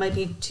like it might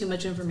be too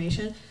much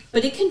information,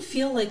 but it can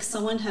feel like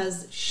someone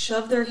has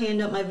shoved their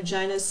hand up my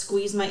vagina,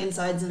 squeezed my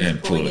insides, and is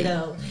pulling it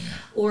out.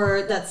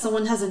 Or that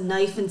someone has a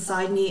knife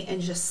inside me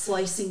and just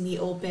slicing me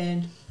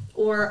open.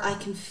 Or I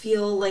can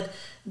feel like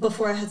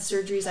before I had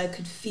surgeries, I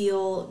could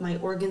feel my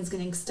organs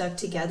getting stuck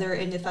together,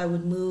 and if I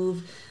would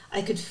move,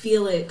 I could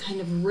feel it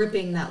kind of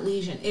ripping that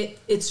lesion.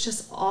 It's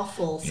just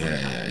awful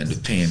sometimes. Yeah, and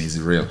the pain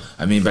is real.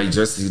 I mean, by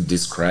just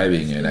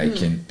describing it, I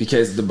can,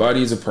 because the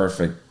body is a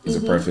perfect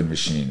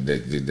machine,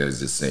 that does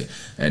the same.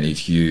 And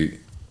if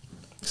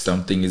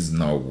something is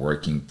not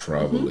working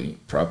properly,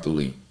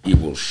 it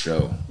will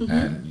show.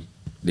 And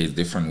there's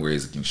different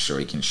ways it can show.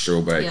 It can show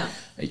by,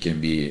 it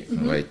can be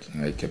like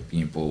a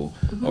pimple,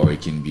 or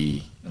it can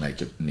be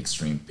like an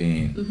extreme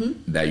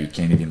pain that you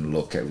can't even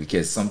look at,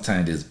 because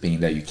sometimes there's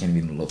pain that you can't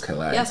even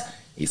localize.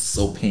 It's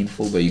so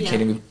painful, but you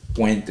can't even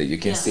point it. You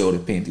can't say, oh, the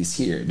pain is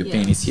here. The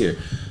pain is here.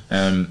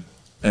 And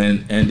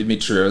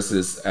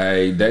endometriosis,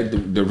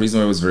 the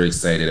reason I was very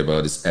excited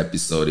about this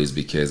episode is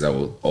because I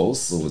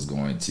was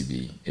going to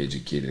be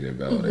educated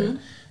about it,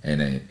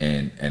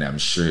 and I'm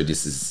sure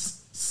this is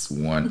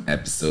one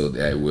episode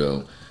that I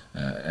will.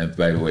 And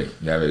by the way,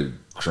 you have a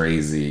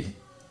crazy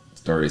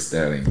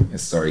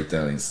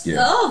storytelling skill.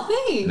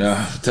 Oh, thanks. No,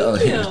 I'm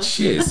telling you,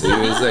 shit. So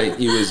it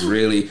was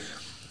really,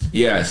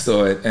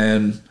 So,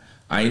 and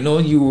I know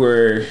you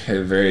were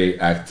a very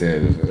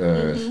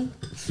active,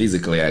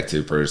 physically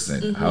active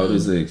person. How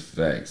does it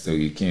affect? So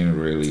you can't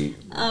really,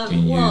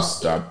 you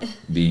stop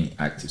being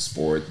active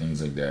sport,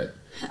 things like that?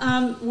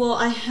 Well,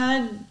 I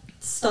had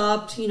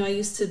stopped, I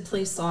used to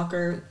play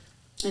soccer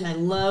and I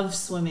love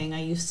swimming.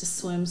 I used to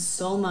swim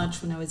so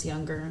much when I was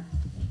younger.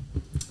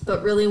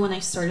 But really, when I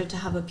started to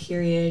have a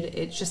period,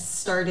 it just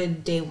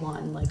started day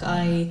one. Like,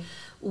 I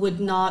would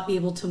not be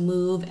able to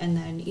move. And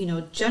then, you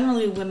know,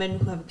 generally women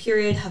who have a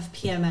period have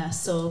PMS.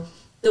 So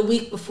the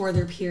week before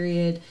their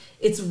period,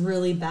 it's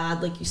really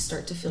bad. Like, you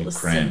start to feel the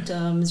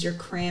symptoms. You're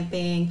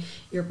cramping.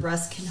 Your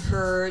breast can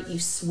hurt. You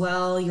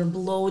swell. You're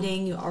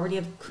bloating. You already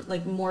have,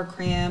 like, more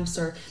cramps.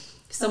 Or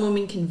some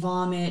women can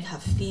vomit,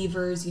 have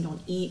fevers. You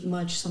don't eat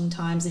much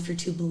sometimes if you're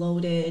too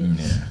bloated.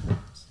 Yeah.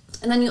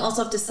 And then you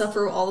also have to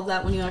suffer all of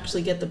that when you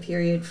actually get the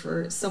period.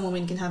 For some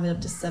women can have it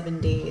up to 7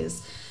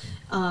 days.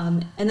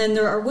 And then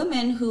there are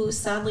women who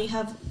sadly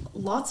have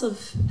lots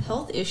of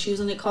health issues,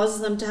 and it causes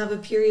them to have a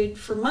period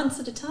for months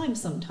at a time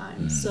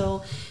sometimes.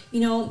 So, you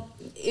know,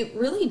 it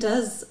really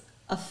does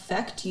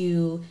affect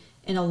you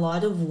in a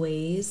lot of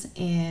ways.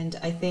 And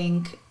I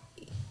think...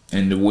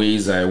 And the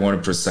ways, I want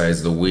to precise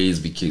the ways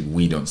because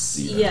we don't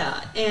see them.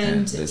 Yeah,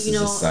 and this you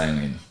know... is a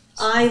silent...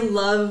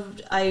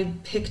 I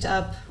picked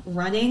up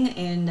running,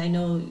 and I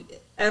know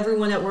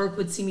everyone at work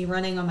would see me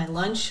running on my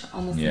lunch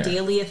almost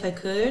daily if I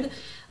could.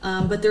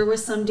 But there were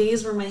some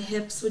days where my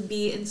hips would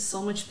be in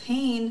so much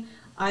pain,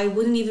 I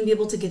wouldn't even be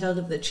able to get out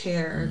of the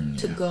chair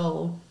to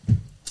go.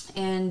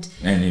 And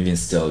even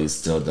still, you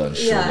still don't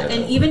show that.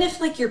 And even if,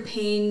 like, your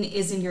pain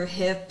is in your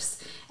hips,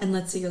 and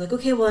let's say you're like,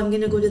 okay, well, I'm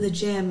going to go to the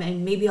gym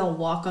and maybe I'll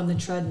walk on the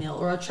treadmill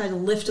or I'll try to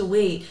lift a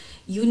weight.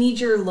 You need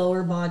your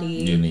lower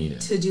body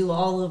to do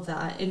all of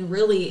that. And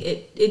really,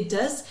 it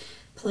does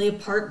play a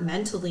part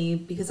mentally,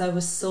 because I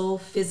was so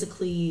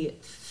physically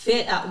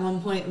fit at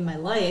one point in my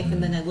life.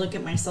 And then I look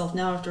at myself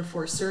now after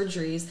 4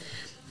 surgeries.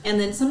 And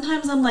then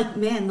sometimes I'm like,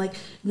 man, like,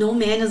 no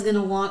man is going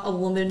to want a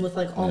woman with,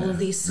 like, all of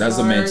these scars. That's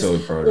a mental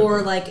part.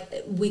 Or,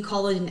 like, we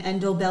call it an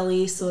endo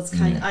belly. So it's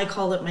kind of, I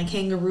call it my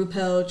kangaroo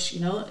pouch,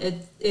 you know,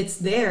 it's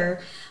there.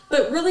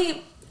 But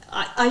really,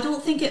 I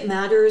don't think it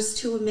matters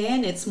to a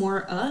man. It's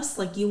more us.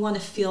 Like, you want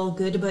to feel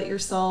good about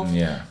yourself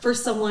for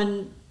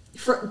someone,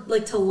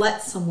 to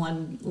let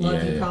someone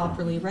love you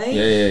properly, right?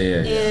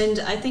 Yeah. And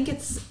I think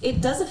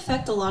it does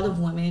affect a lot of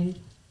women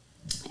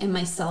and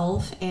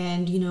myself.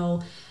 And, you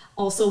know,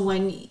 also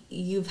when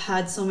you've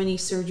had so many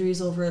surgeries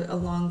over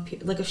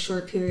a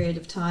short period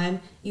of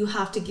time, you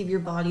have to give your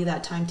body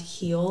that time to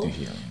heal.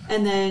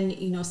 And then,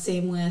 you know,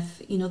 same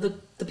with, you know,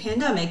 the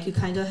pandemic, you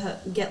kind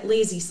of get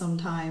lazy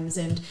sometimes,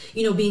 and,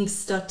 you know, being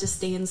stuck to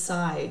stay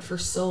inside for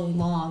so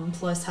long,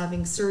 plus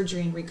having surgery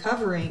and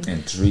recovering.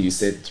 And you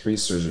said 3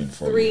 surgery in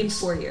 4 years. 3 and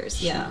 4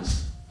 years, yeah.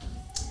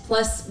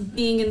 Plus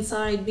being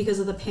inside because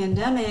of the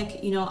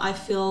pandemic, you know, I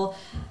feel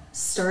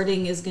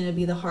starting is going to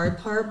be the hard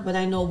part, but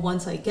I know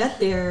once I get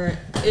there,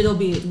 it'll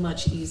be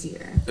much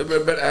easier.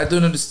 But I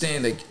don't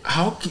understand, like,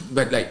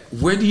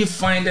 where do you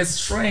find that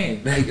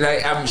strength?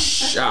 Like I'm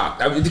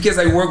shocked. Because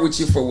I worked with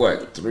you for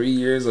what, 3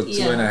 years or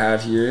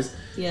 2.5 years?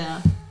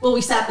 Yeah. Well,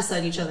 we sat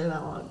beside each other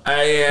that long.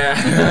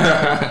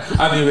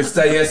 I mean, we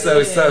sat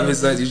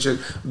beside each other.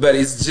 But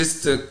it's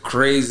just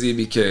crazy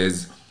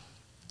because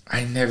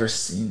I never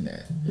seen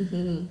that.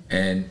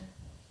 And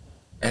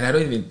I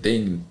don't even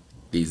think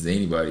there's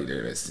anybody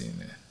there that's seen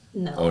that.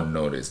 No. Or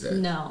noticed that.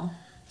 No.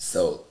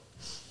 So,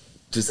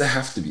 does that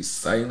have to be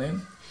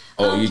silent?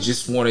 Or you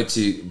just wanted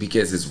to,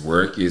 because it's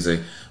work, is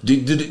like,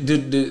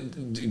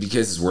 because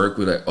it's work,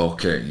 we're like,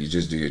 okay, you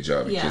just do your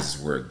job because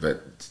it's work.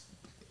 But,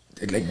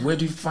 like, where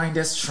do you find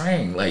that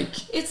strength? Like,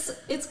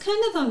 it's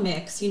kind of a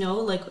mix, you know,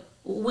 like,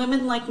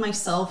 women like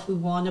myself, we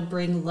want to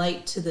bring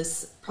light to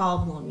this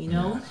problem, you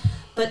know?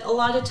 But a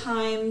lot of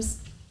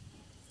times,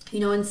 you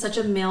know, in such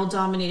a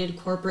male-dominated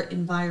corporate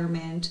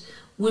environment,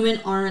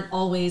 women aren't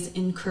always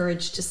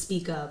encouraged to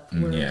speak up.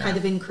 We're kind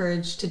of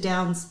encouraged to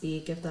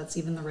downspeak, if that's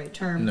even the right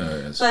term.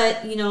 No,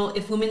 but, you know,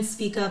 if women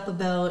speak up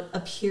about a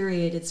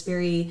period, it's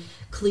very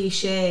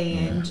cliche,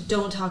 and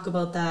don't talk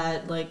about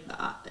that, like,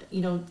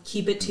 you know,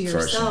 keep it to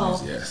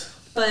yourself.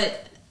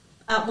 But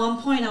at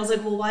one point I was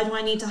like, well, why do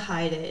I need to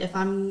hide it? If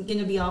I'm going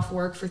to be off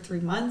work for 3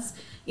 months,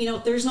 you know,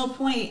 there's no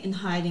point in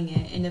hiding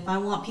it. And if I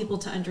want people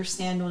to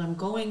understand what I'm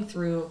going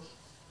through,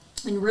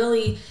 and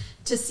really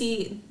to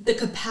see the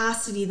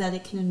capacity that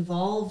it can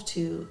evolve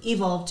to,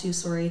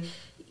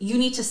 you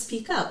need to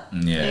speak up.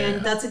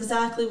 And that's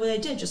exactly what I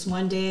did. Just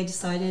one day I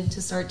decided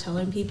to start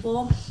telling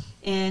people,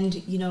 and,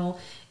 you know,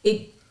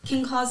 it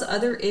can cause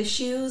other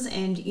issues.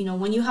 And, you know,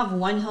 when you have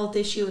one health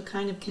issue, it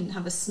kind of can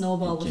have a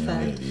snowball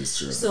effect.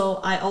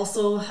 So I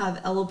also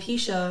have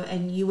alopecia,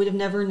 and you would have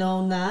never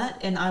known that.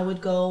 And I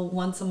would go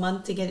once a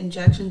month to get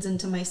injections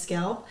into my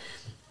scalp.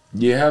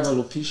 You have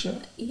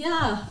alopecia?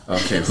 Yeah.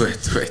 Okay, wait.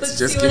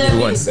 Just give me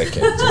 1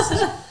 second.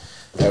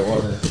 I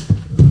want to...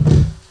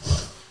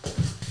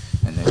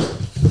 And then...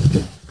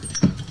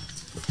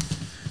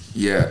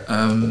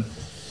 Yeah,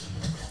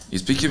 you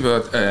speak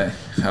about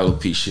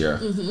alopecia.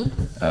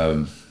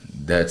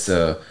 That's...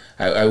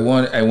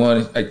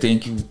 I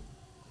think...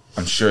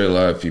 I'm sure a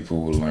lot of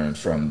people will learn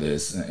from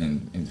this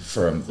and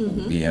from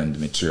the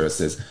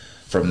endometriosis.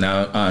 From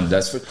now on,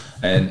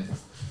 and...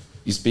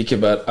 You speak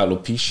about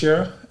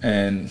alopecia,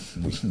 and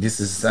this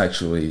is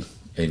actually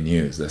in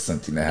news. That's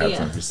something that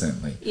happened Yeah.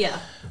 recently. Yeah.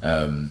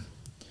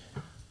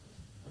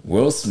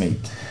 Will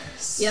Smith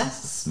Yeah.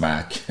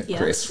 smack Yeah.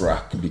 Chris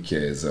Rock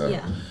because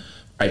Yeah.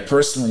 I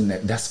personally,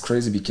 that's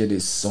crazy because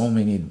there's so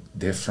many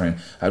different,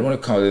 I don't want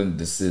to call them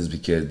disease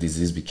because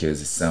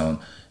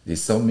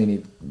there's so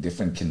many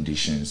different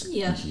conditions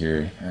Yeah.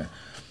 here.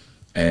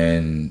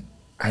 And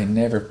I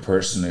never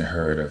personally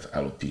heard of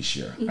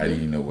alopecia. I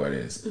didn't know what it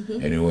is.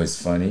 And it was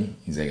funny.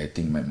 He's like, I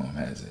think my mom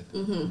has it.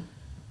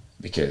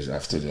 Because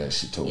after that,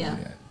 she told me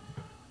that.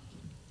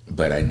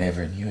 But I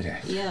never knew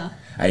that. Yeah.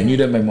 I knew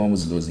that my mom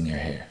was losing her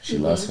hair. She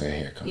lost her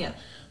hair color. Yeah.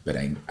 But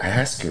I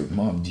asked her,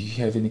 Mom, do you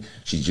have any?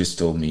 She just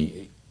told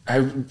me.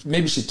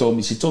 She told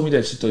me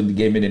that she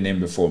gave me the name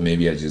before.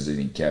 Maybe I just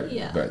didn't catch it.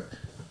 Yeah. But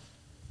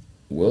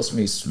Will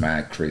Smith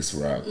smacked Chris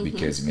Rock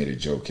because he made a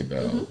joke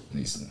about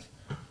this.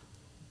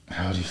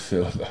 How do you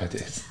feel about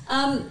this?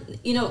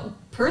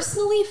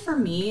 Personally for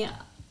me,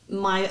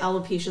 my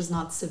alopecia is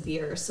not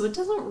severe, so it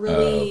doesn't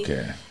really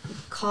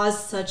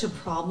cause such a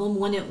problem.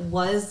 When it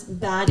was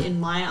bad in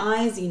my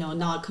eyes,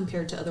 not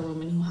compared to other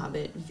women who have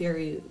it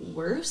very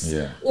worse.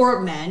 Yeah.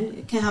 Or men.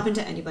 It can happen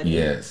to anybody.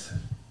 Yes.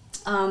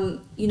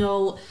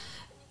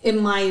 In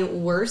my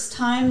worst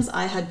times,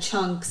 I had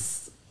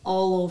chunks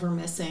all over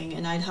missing,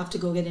 and I'd have to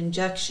go get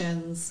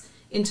injections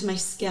into my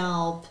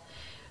scalp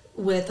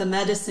with a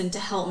medicine to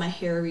help my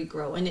hair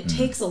regrow, and it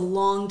takes a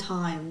long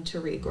time to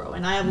regrow,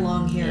 and I have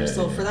long hair,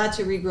 so for that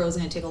to regrow is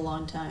going to take a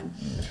long time.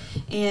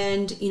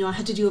 And I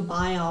had to do a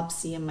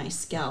biopsy in my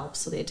scalp,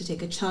 so they had to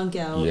take a chunk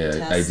out.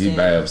 Test I did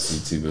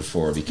biopsy too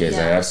before because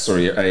I have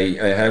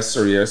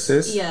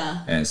psoriasis.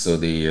 Yeah. And so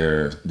they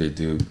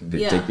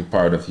take the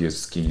part of your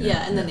skin.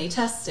 And then they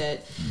test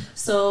it.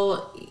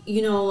 So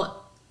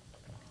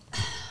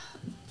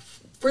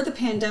for the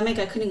pandemic,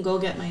 I couldn't go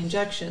get my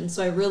injection,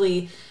 so I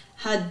really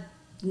had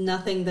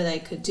nothing that I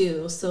could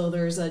do. So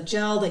there's a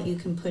gel that you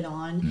can put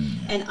on,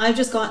 and I've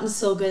just gotten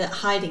so good at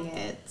hiding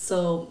it.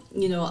 So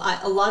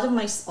a lot of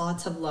my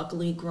spots have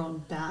luckily grown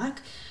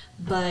back,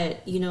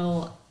 but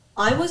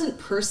I wasn't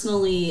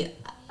personally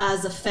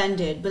as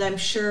offended, but I'm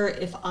sure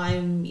if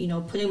I'm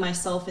putting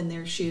myself in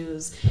their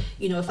shoes,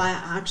 if I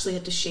actually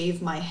had to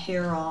shave my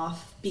hair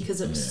off because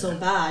it was so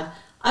bad,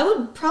 I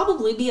would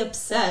probably be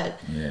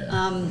upset.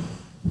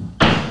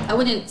 I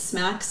wouldn't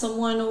smack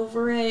someone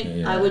over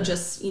it. I would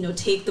just,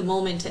 take the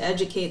moment to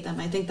educate them.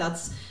 I think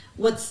that's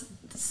what's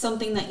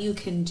something that you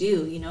can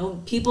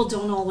do. People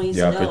don't always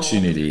know. The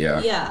opportunity,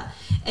 Yeah.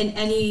 And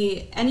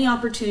any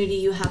opportunity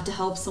you have to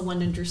help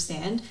someone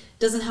understand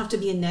doesn't have to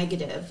be a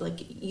negative.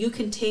 Like, you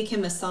can take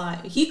him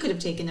aside. He could have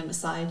taken him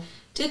aside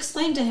to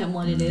explain to him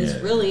what it is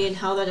really, and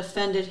how that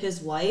offended his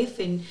wife,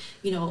 and,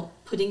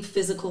 putting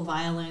physical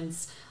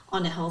violence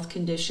on a health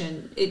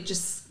condition. It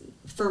just,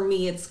 for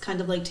me, it's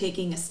kind of like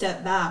taking a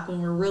step back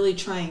when we're really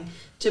trying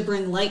to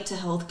bring light to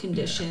health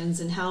conditions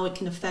and how it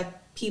can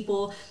affect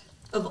people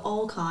of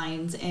all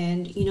kinds.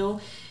 And,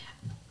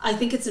 I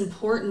think it's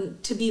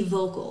important to be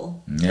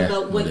vocal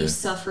about what you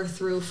suffer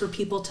through for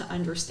people to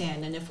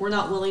understand. And if we're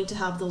not willing to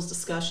have those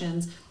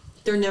discussions,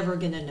 they're never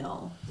going to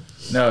know.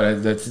 No,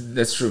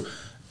 that's true.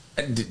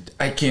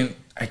 I can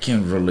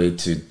relate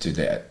to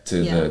that,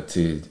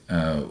 to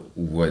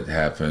what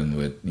happened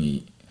with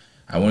me.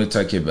 I want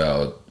to talk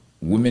about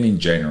women in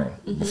general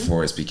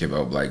before I speak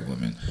about Black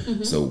women.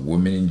 So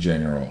women in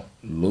general,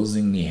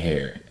 losing the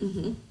hair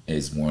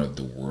is one of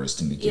the worst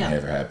things that can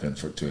ever happen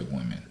to a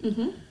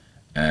woman.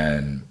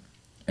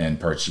 And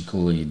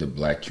particularly the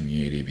Black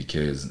community,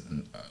 because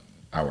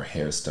our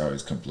hairstyle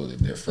is completely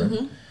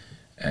different.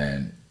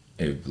 And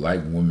a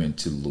Black woman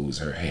to lose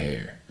her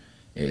hair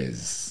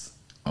is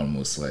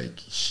almost like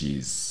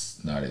she's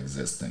not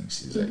existing.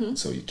 She's like,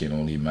 so you can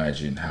only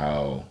imagine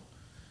how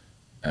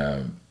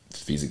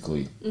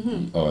physically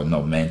or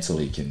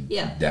mentally can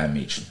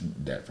damage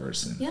that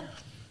person.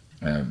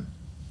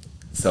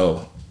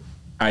 So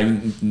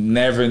I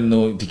never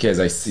know, because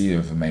I see it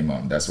with my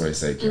mom. That's why I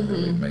say I can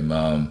relate. My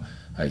mom,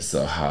 I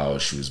saw how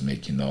she was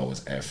making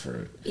always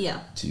effort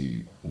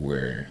to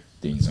wear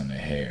things on her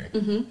hair.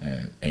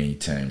 And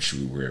anytime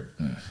she would wear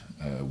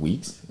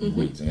wigs,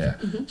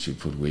 she would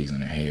put wigs on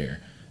her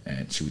hair,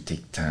 and she would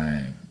take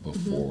time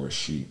before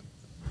she,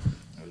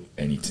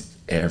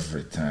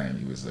 every time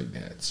it was like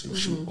that. So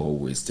she would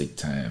always take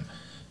time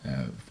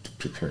to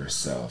prepare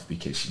herself,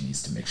 because she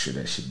needs to make sure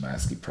that she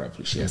masks it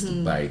properly. She has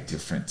to buy a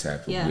different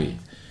type of wig.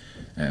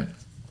 And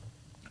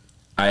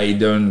I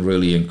don't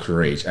really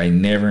I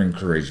never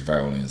encourage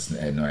violence.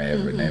 I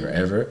never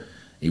ever.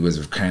 It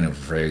was kind of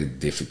very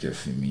difficult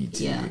for me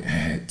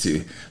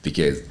to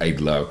because I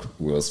love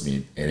Will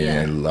Smith and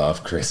I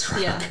love Chris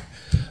Rock.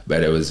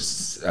 But it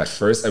was, at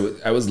first,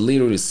 I was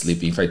literally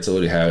sleeping. If I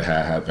told you how it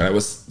happened, I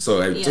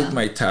took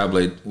my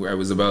tablet where I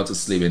was about to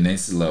sleep, and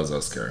Nancy loves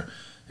Oscar.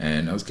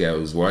 And I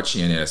was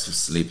watching, and I was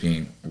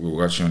sleeping. We were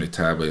watching on the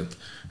tablet,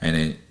 and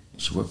then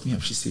she woke me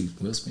up. She said,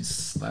 Will Smith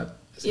slapped.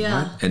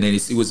 What? And then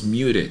it was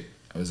muted.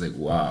 I was like,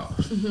 wow.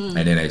 And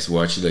then I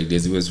watched it like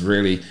this. It was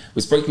really,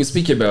 we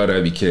speak about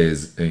it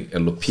because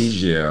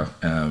alopecia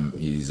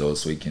is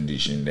also a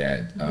condition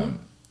that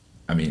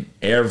I mean,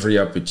 every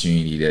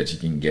opportunity that you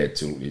can get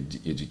to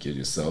educate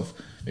yourself,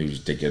 maybe you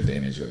should take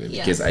advantage of it.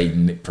 Because I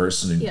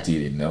personally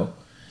didn't know.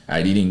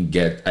 I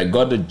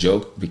got the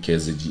joke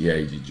because of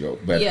GIG joke,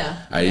 but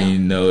I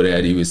didn't know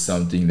that it was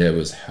something that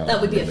was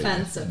that would be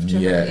offensive to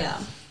her. Yeah.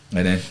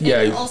 And then,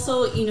 and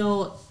also, you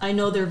know, I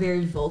know they're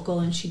very vocal,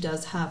 and she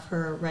does have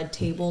her red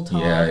table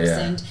talks,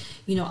 and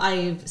you know,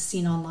 I've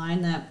seen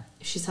online that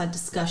she's had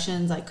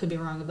discussions. I could be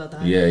wrong about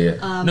that.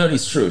 No,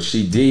 it's true.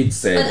 She did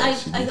say. But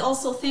I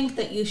also think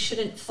that you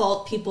shouldn't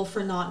fault people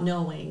for not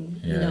knowing.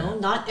 You know,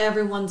 not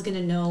everyone's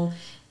gonna know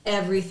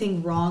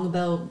everything wrong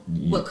about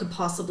what could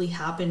possibly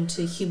happen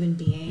to human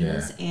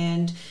beings,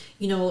 and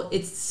you know,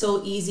 it's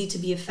so easy to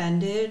be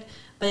offended.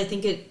 But I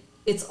think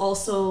it's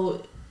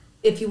also,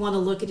 if you want to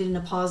look at it in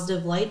a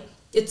positive light,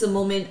 it's a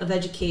moment of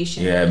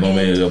education. Yeah, a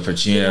moment of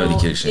opportunity of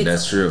education.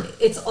 That's true.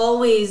 It's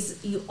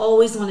always, you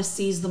always want to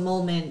seize the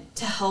moment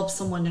to help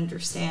someone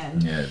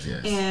understand. Yes.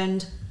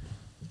 And,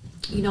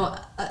 you know,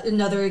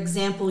 another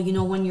example, you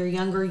know, when you're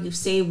younger, you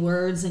say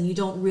words and you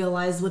don't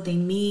realize what they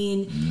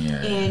mean,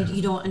 and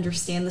you don't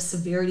understand the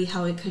severity,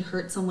 how it could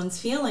hurt someone's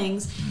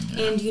feelings.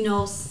 And, you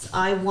know,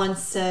 I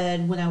once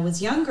said when I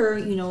was younger,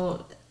 you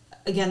know,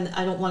 again,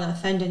 I don't want to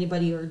offend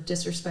anybody or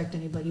disrespect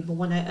anybody, but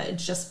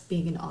it's just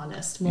being an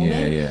honest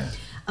moment.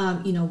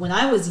 You know, when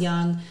I was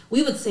young,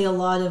 we would say a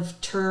lot of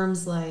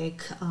terms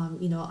like,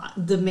 you know,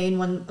 the main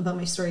one about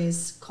my story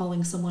is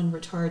calling someone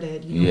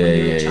retarded. You know,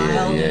 when you're a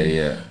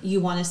child,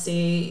 you want to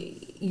say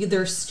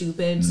they're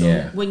stupid.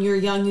 So when you're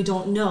young, you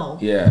don't know.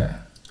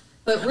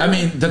 But really, I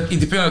mean, it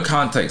depends on the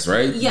context,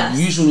 right? Yes.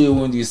 Usually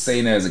when you're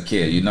saying it as a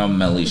kid, you're not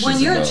malicious. When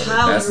you're a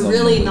child, you're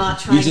really not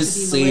trying to be malicious.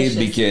 You just say it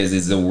because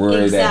it's a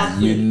word that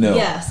you know.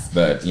 Yes.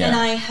 But and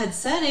I had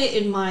said it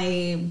in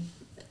my,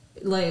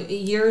 like,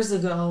 years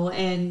ago,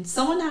 and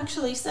someone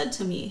actually said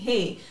to me,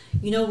 hey,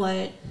 you know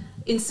what?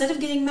 Instead of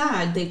getting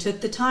mad, they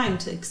took the time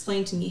to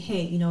explain to me,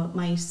 hey, you know,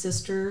 my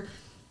sister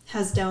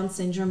has Down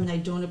syndrome, and I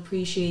don't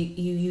appreciate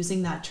you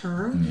using that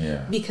term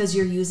because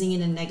you're using it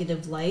in a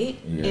negative light.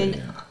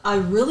 I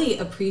really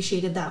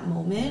appreciated that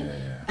moment,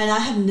 and I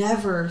have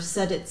never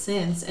said it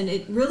since. And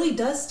it really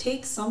does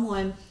take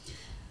someone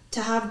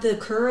to have the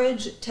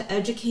courage to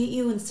educate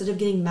you instead of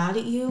getting mad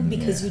at you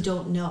because you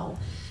don't know.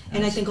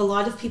 And I think a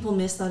lot of people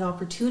miss that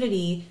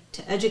opportunity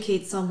to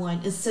educate someone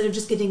instead of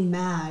just getting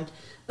mad.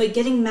 But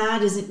getting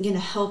mad isn't going to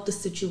help the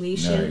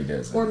situation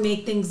or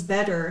make things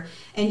better.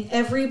 And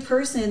every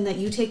person that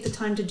you take the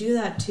time to do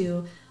that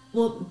to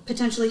will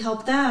potentially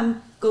help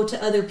them go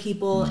to other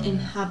people and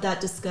have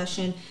that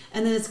discussion.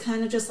 And then it's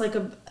kind of just like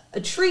a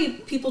tree.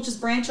 People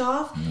just branch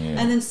off,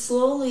 and then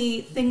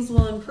slowly things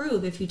will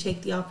improve if you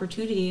take the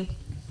opportunity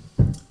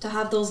to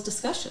have those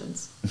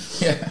discussions.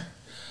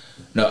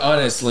 No,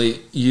 honestly,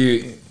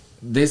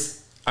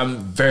 I'm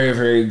very,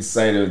 very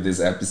excited with this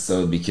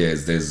episode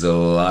because there's a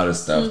lot of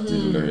stuff to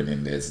learn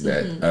in this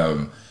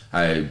that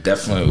I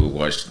definitely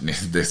watched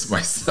this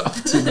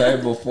myself tonight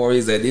before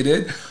it's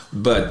edited.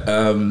 But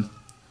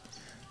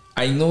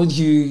I know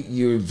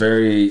you're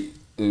very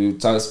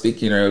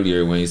speaking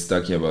earlier when you're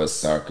talking about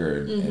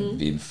soccer and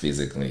being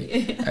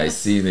physically. I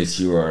see that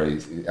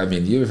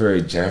you're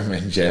very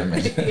German.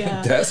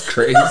 That's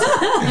crazy.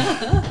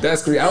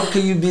 That's crazy. How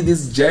can you be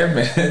this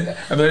German?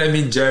 I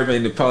mean German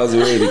in the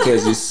positive way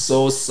because you're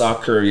so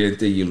soccer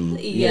oriented.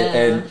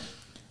 And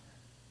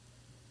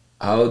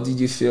how did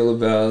you feel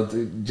about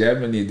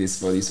Germany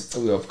for this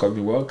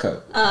upcoming World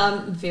Cup?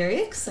 Very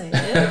excited.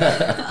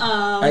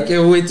 I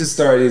can't wait to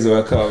start this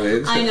World Cup.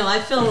 I know. I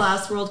feel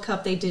last World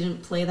Cup they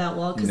didn't play that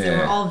well because they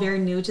were all very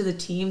new to the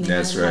team.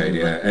 That's right.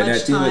 And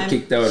that team was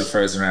kicked out the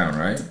first round,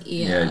 right?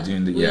 We don't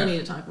need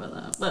to talk about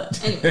that.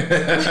 But anyway,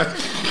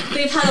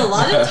 they've had a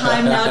lot of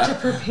time now to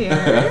prepare,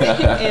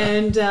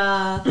 and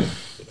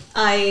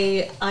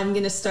I'm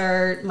gonna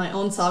start my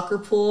own soccer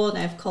pool, and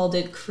I've called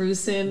it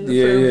Cruisin' for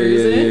a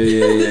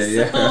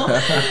reason. So,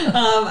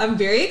 I'm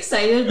very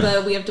excited,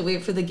 but we have to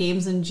wait for the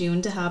games in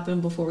June to happen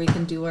before we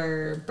can do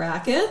our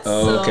brackets.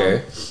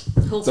 Okay.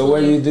 So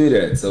where do you do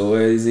that? So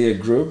is it a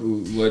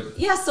group? What?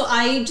 Yeah, so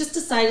I just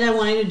decided I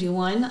wanted to do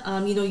one.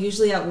 You know,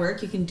 usually at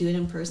work you can do it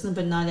in person,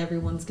 but not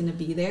everyone's gonna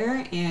be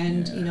there,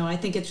 and you know, I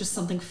think it's just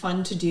something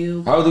fun to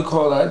do. How do you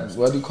call that?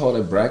 What do you call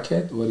a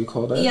bracket? What do you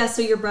call that? Yeah,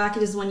 so your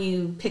bracket is when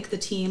you pick the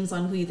teams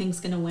on who you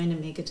think's going to win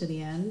and make it to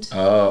the end.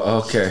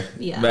 Oh, okay.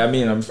 Yeah. But I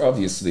mean, I'm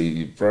probably I'm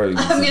going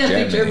to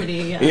pick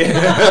Germany. I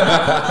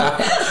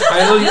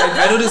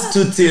know there's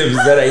two teams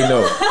that I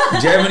know,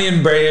 Germany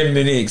and Bayern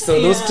Munich. So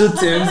those two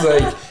teams,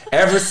 like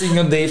every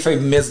single day, if I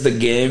miss the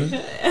game,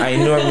 I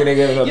know I'm gonna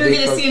get an update. You're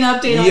gonna see an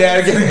update. On I'm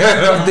gonna get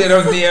an update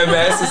on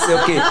DMS. It's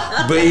okay.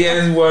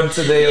 Bayern won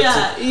today.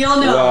 Yeah,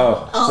 you'll know.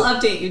 Wow. I'll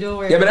update you. Don't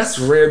worry. Yeah, but that's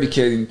rare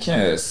because in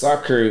Canada,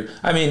 soccer.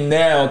 I mean,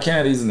 now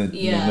Canada's in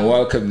the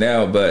World Cup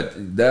now,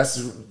 but that's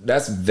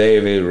very,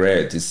 very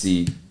rare to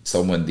see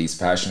someone this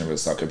passionate about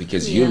soccer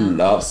because you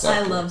love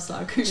soccer. I love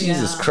soccer.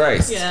 Jesus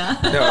Christ. Yeah.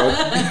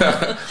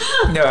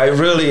 No, I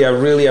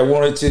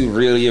wanted to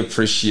really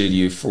appreciate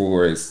you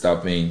for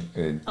stopping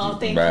Thank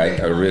by. you very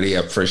I really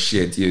much.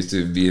 appreciate you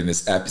to be in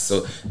this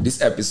episode.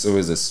 This episode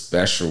is a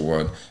special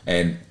one,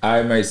 and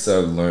I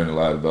myself learned a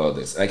lot about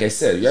this. Like I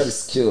said, you have a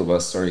skill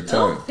about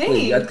storytelling. Oh,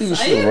 thanks. I think you I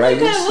should didn't write.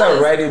 think You should I start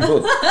was. writing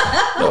book.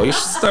 No, you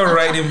should start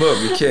writing book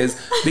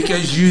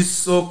because you're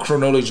so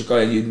chronological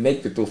and you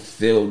make people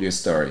feel your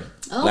story.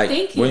 Oh, like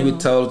thank you. when we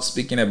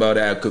speaking about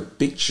it, I could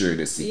picture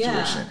the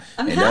situation. Yeah.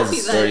 I'm and happy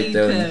that's a that you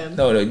storytelling. could.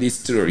 No,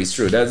 it's true. It's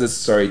true. That's a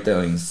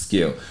storytelling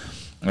skill.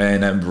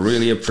 And I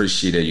really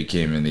appreciate that you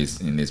came in this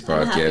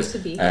podcast. happy to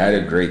be I had a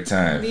here. great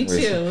time. Me too.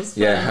 It was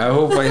fun. Yeah,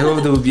 I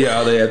hope there will be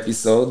another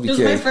episode It was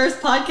my because first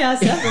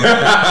podcast ever.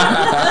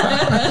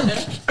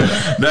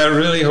 I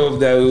really hope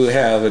that we'll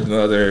have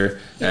another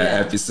Yeah,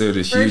 episode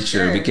in the for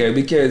future sure.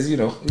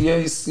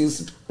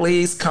 because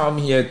please come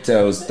here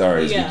tell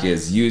stories Yeah.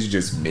 because you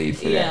just made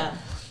for that. Yeah.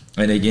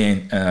 And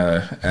again,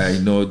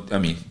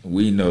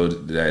 we know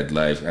that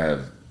life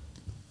have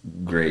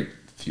great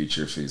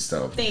future for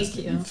yourself. Thank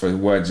you. For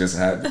what just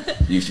happened,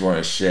 if you want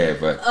to share,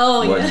 but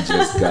Oh, what yeah. you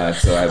just got.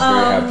 So I'm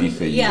very happy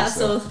for you. Yeah,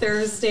 so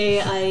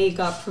Thursday I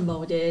got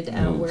promoted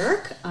at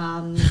work.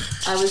 I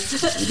was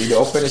you need to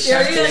open a very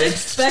champagne.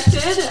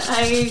 unexpected.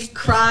 I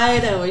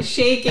cried, I was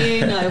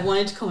shaking, I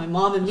wanted to call my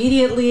mom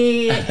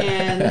immediately,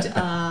 and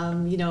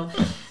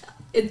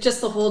it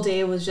just the whole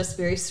day was just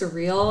very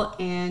surreal.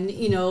 And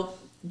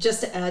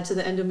just to add to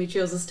the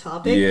endometriosis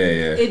topic,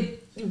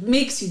 it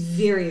makes you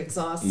very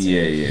exhausted.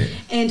 Yeah.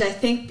 And I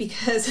think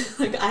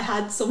because I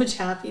had so much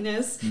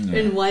happiness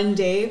in one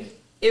day,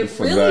 it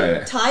forgot really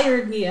it.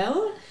 tired me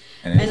out.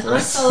 And And I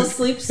fell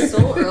asleep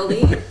so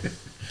early.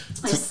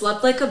 I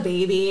slept like a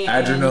baby.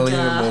 adrenaline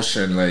and,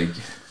 emotion,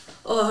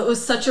 Oh, it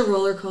was such a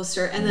roller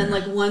coaster. And then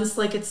once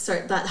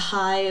that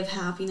high of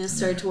happiness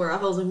started to wear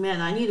off, I was like,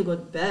 man, I need to go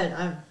to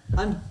bed.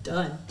 I'm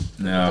done.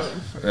 No,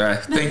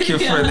 thank you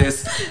for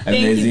this Thank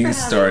you amazing for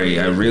story.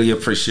 having I me. really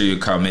appreciate you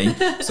coming.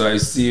 So I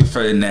see you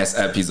for the next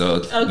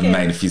episode of the Okay.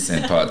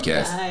 Magnificent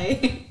Podcast.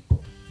 Bye.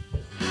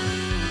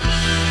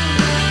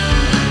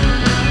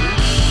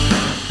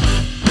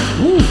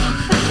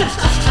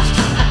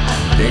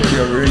 Thank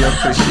you, I really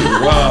appreciate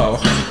it. Wow,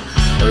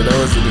 that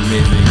was an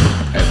amazing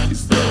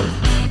episode.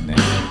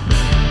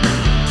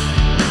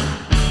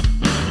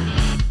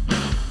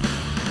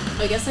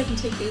 I guess I can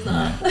take these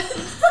off.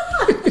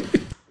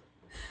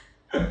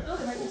 Oh,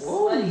 they're just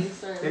sweaty.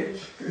 Sorry.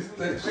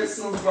 Thank you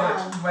so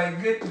much. My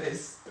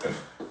goodness.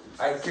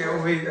 I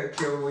can't wait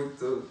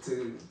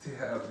to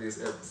have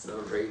this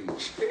episode ready.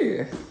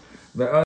 Yeah. But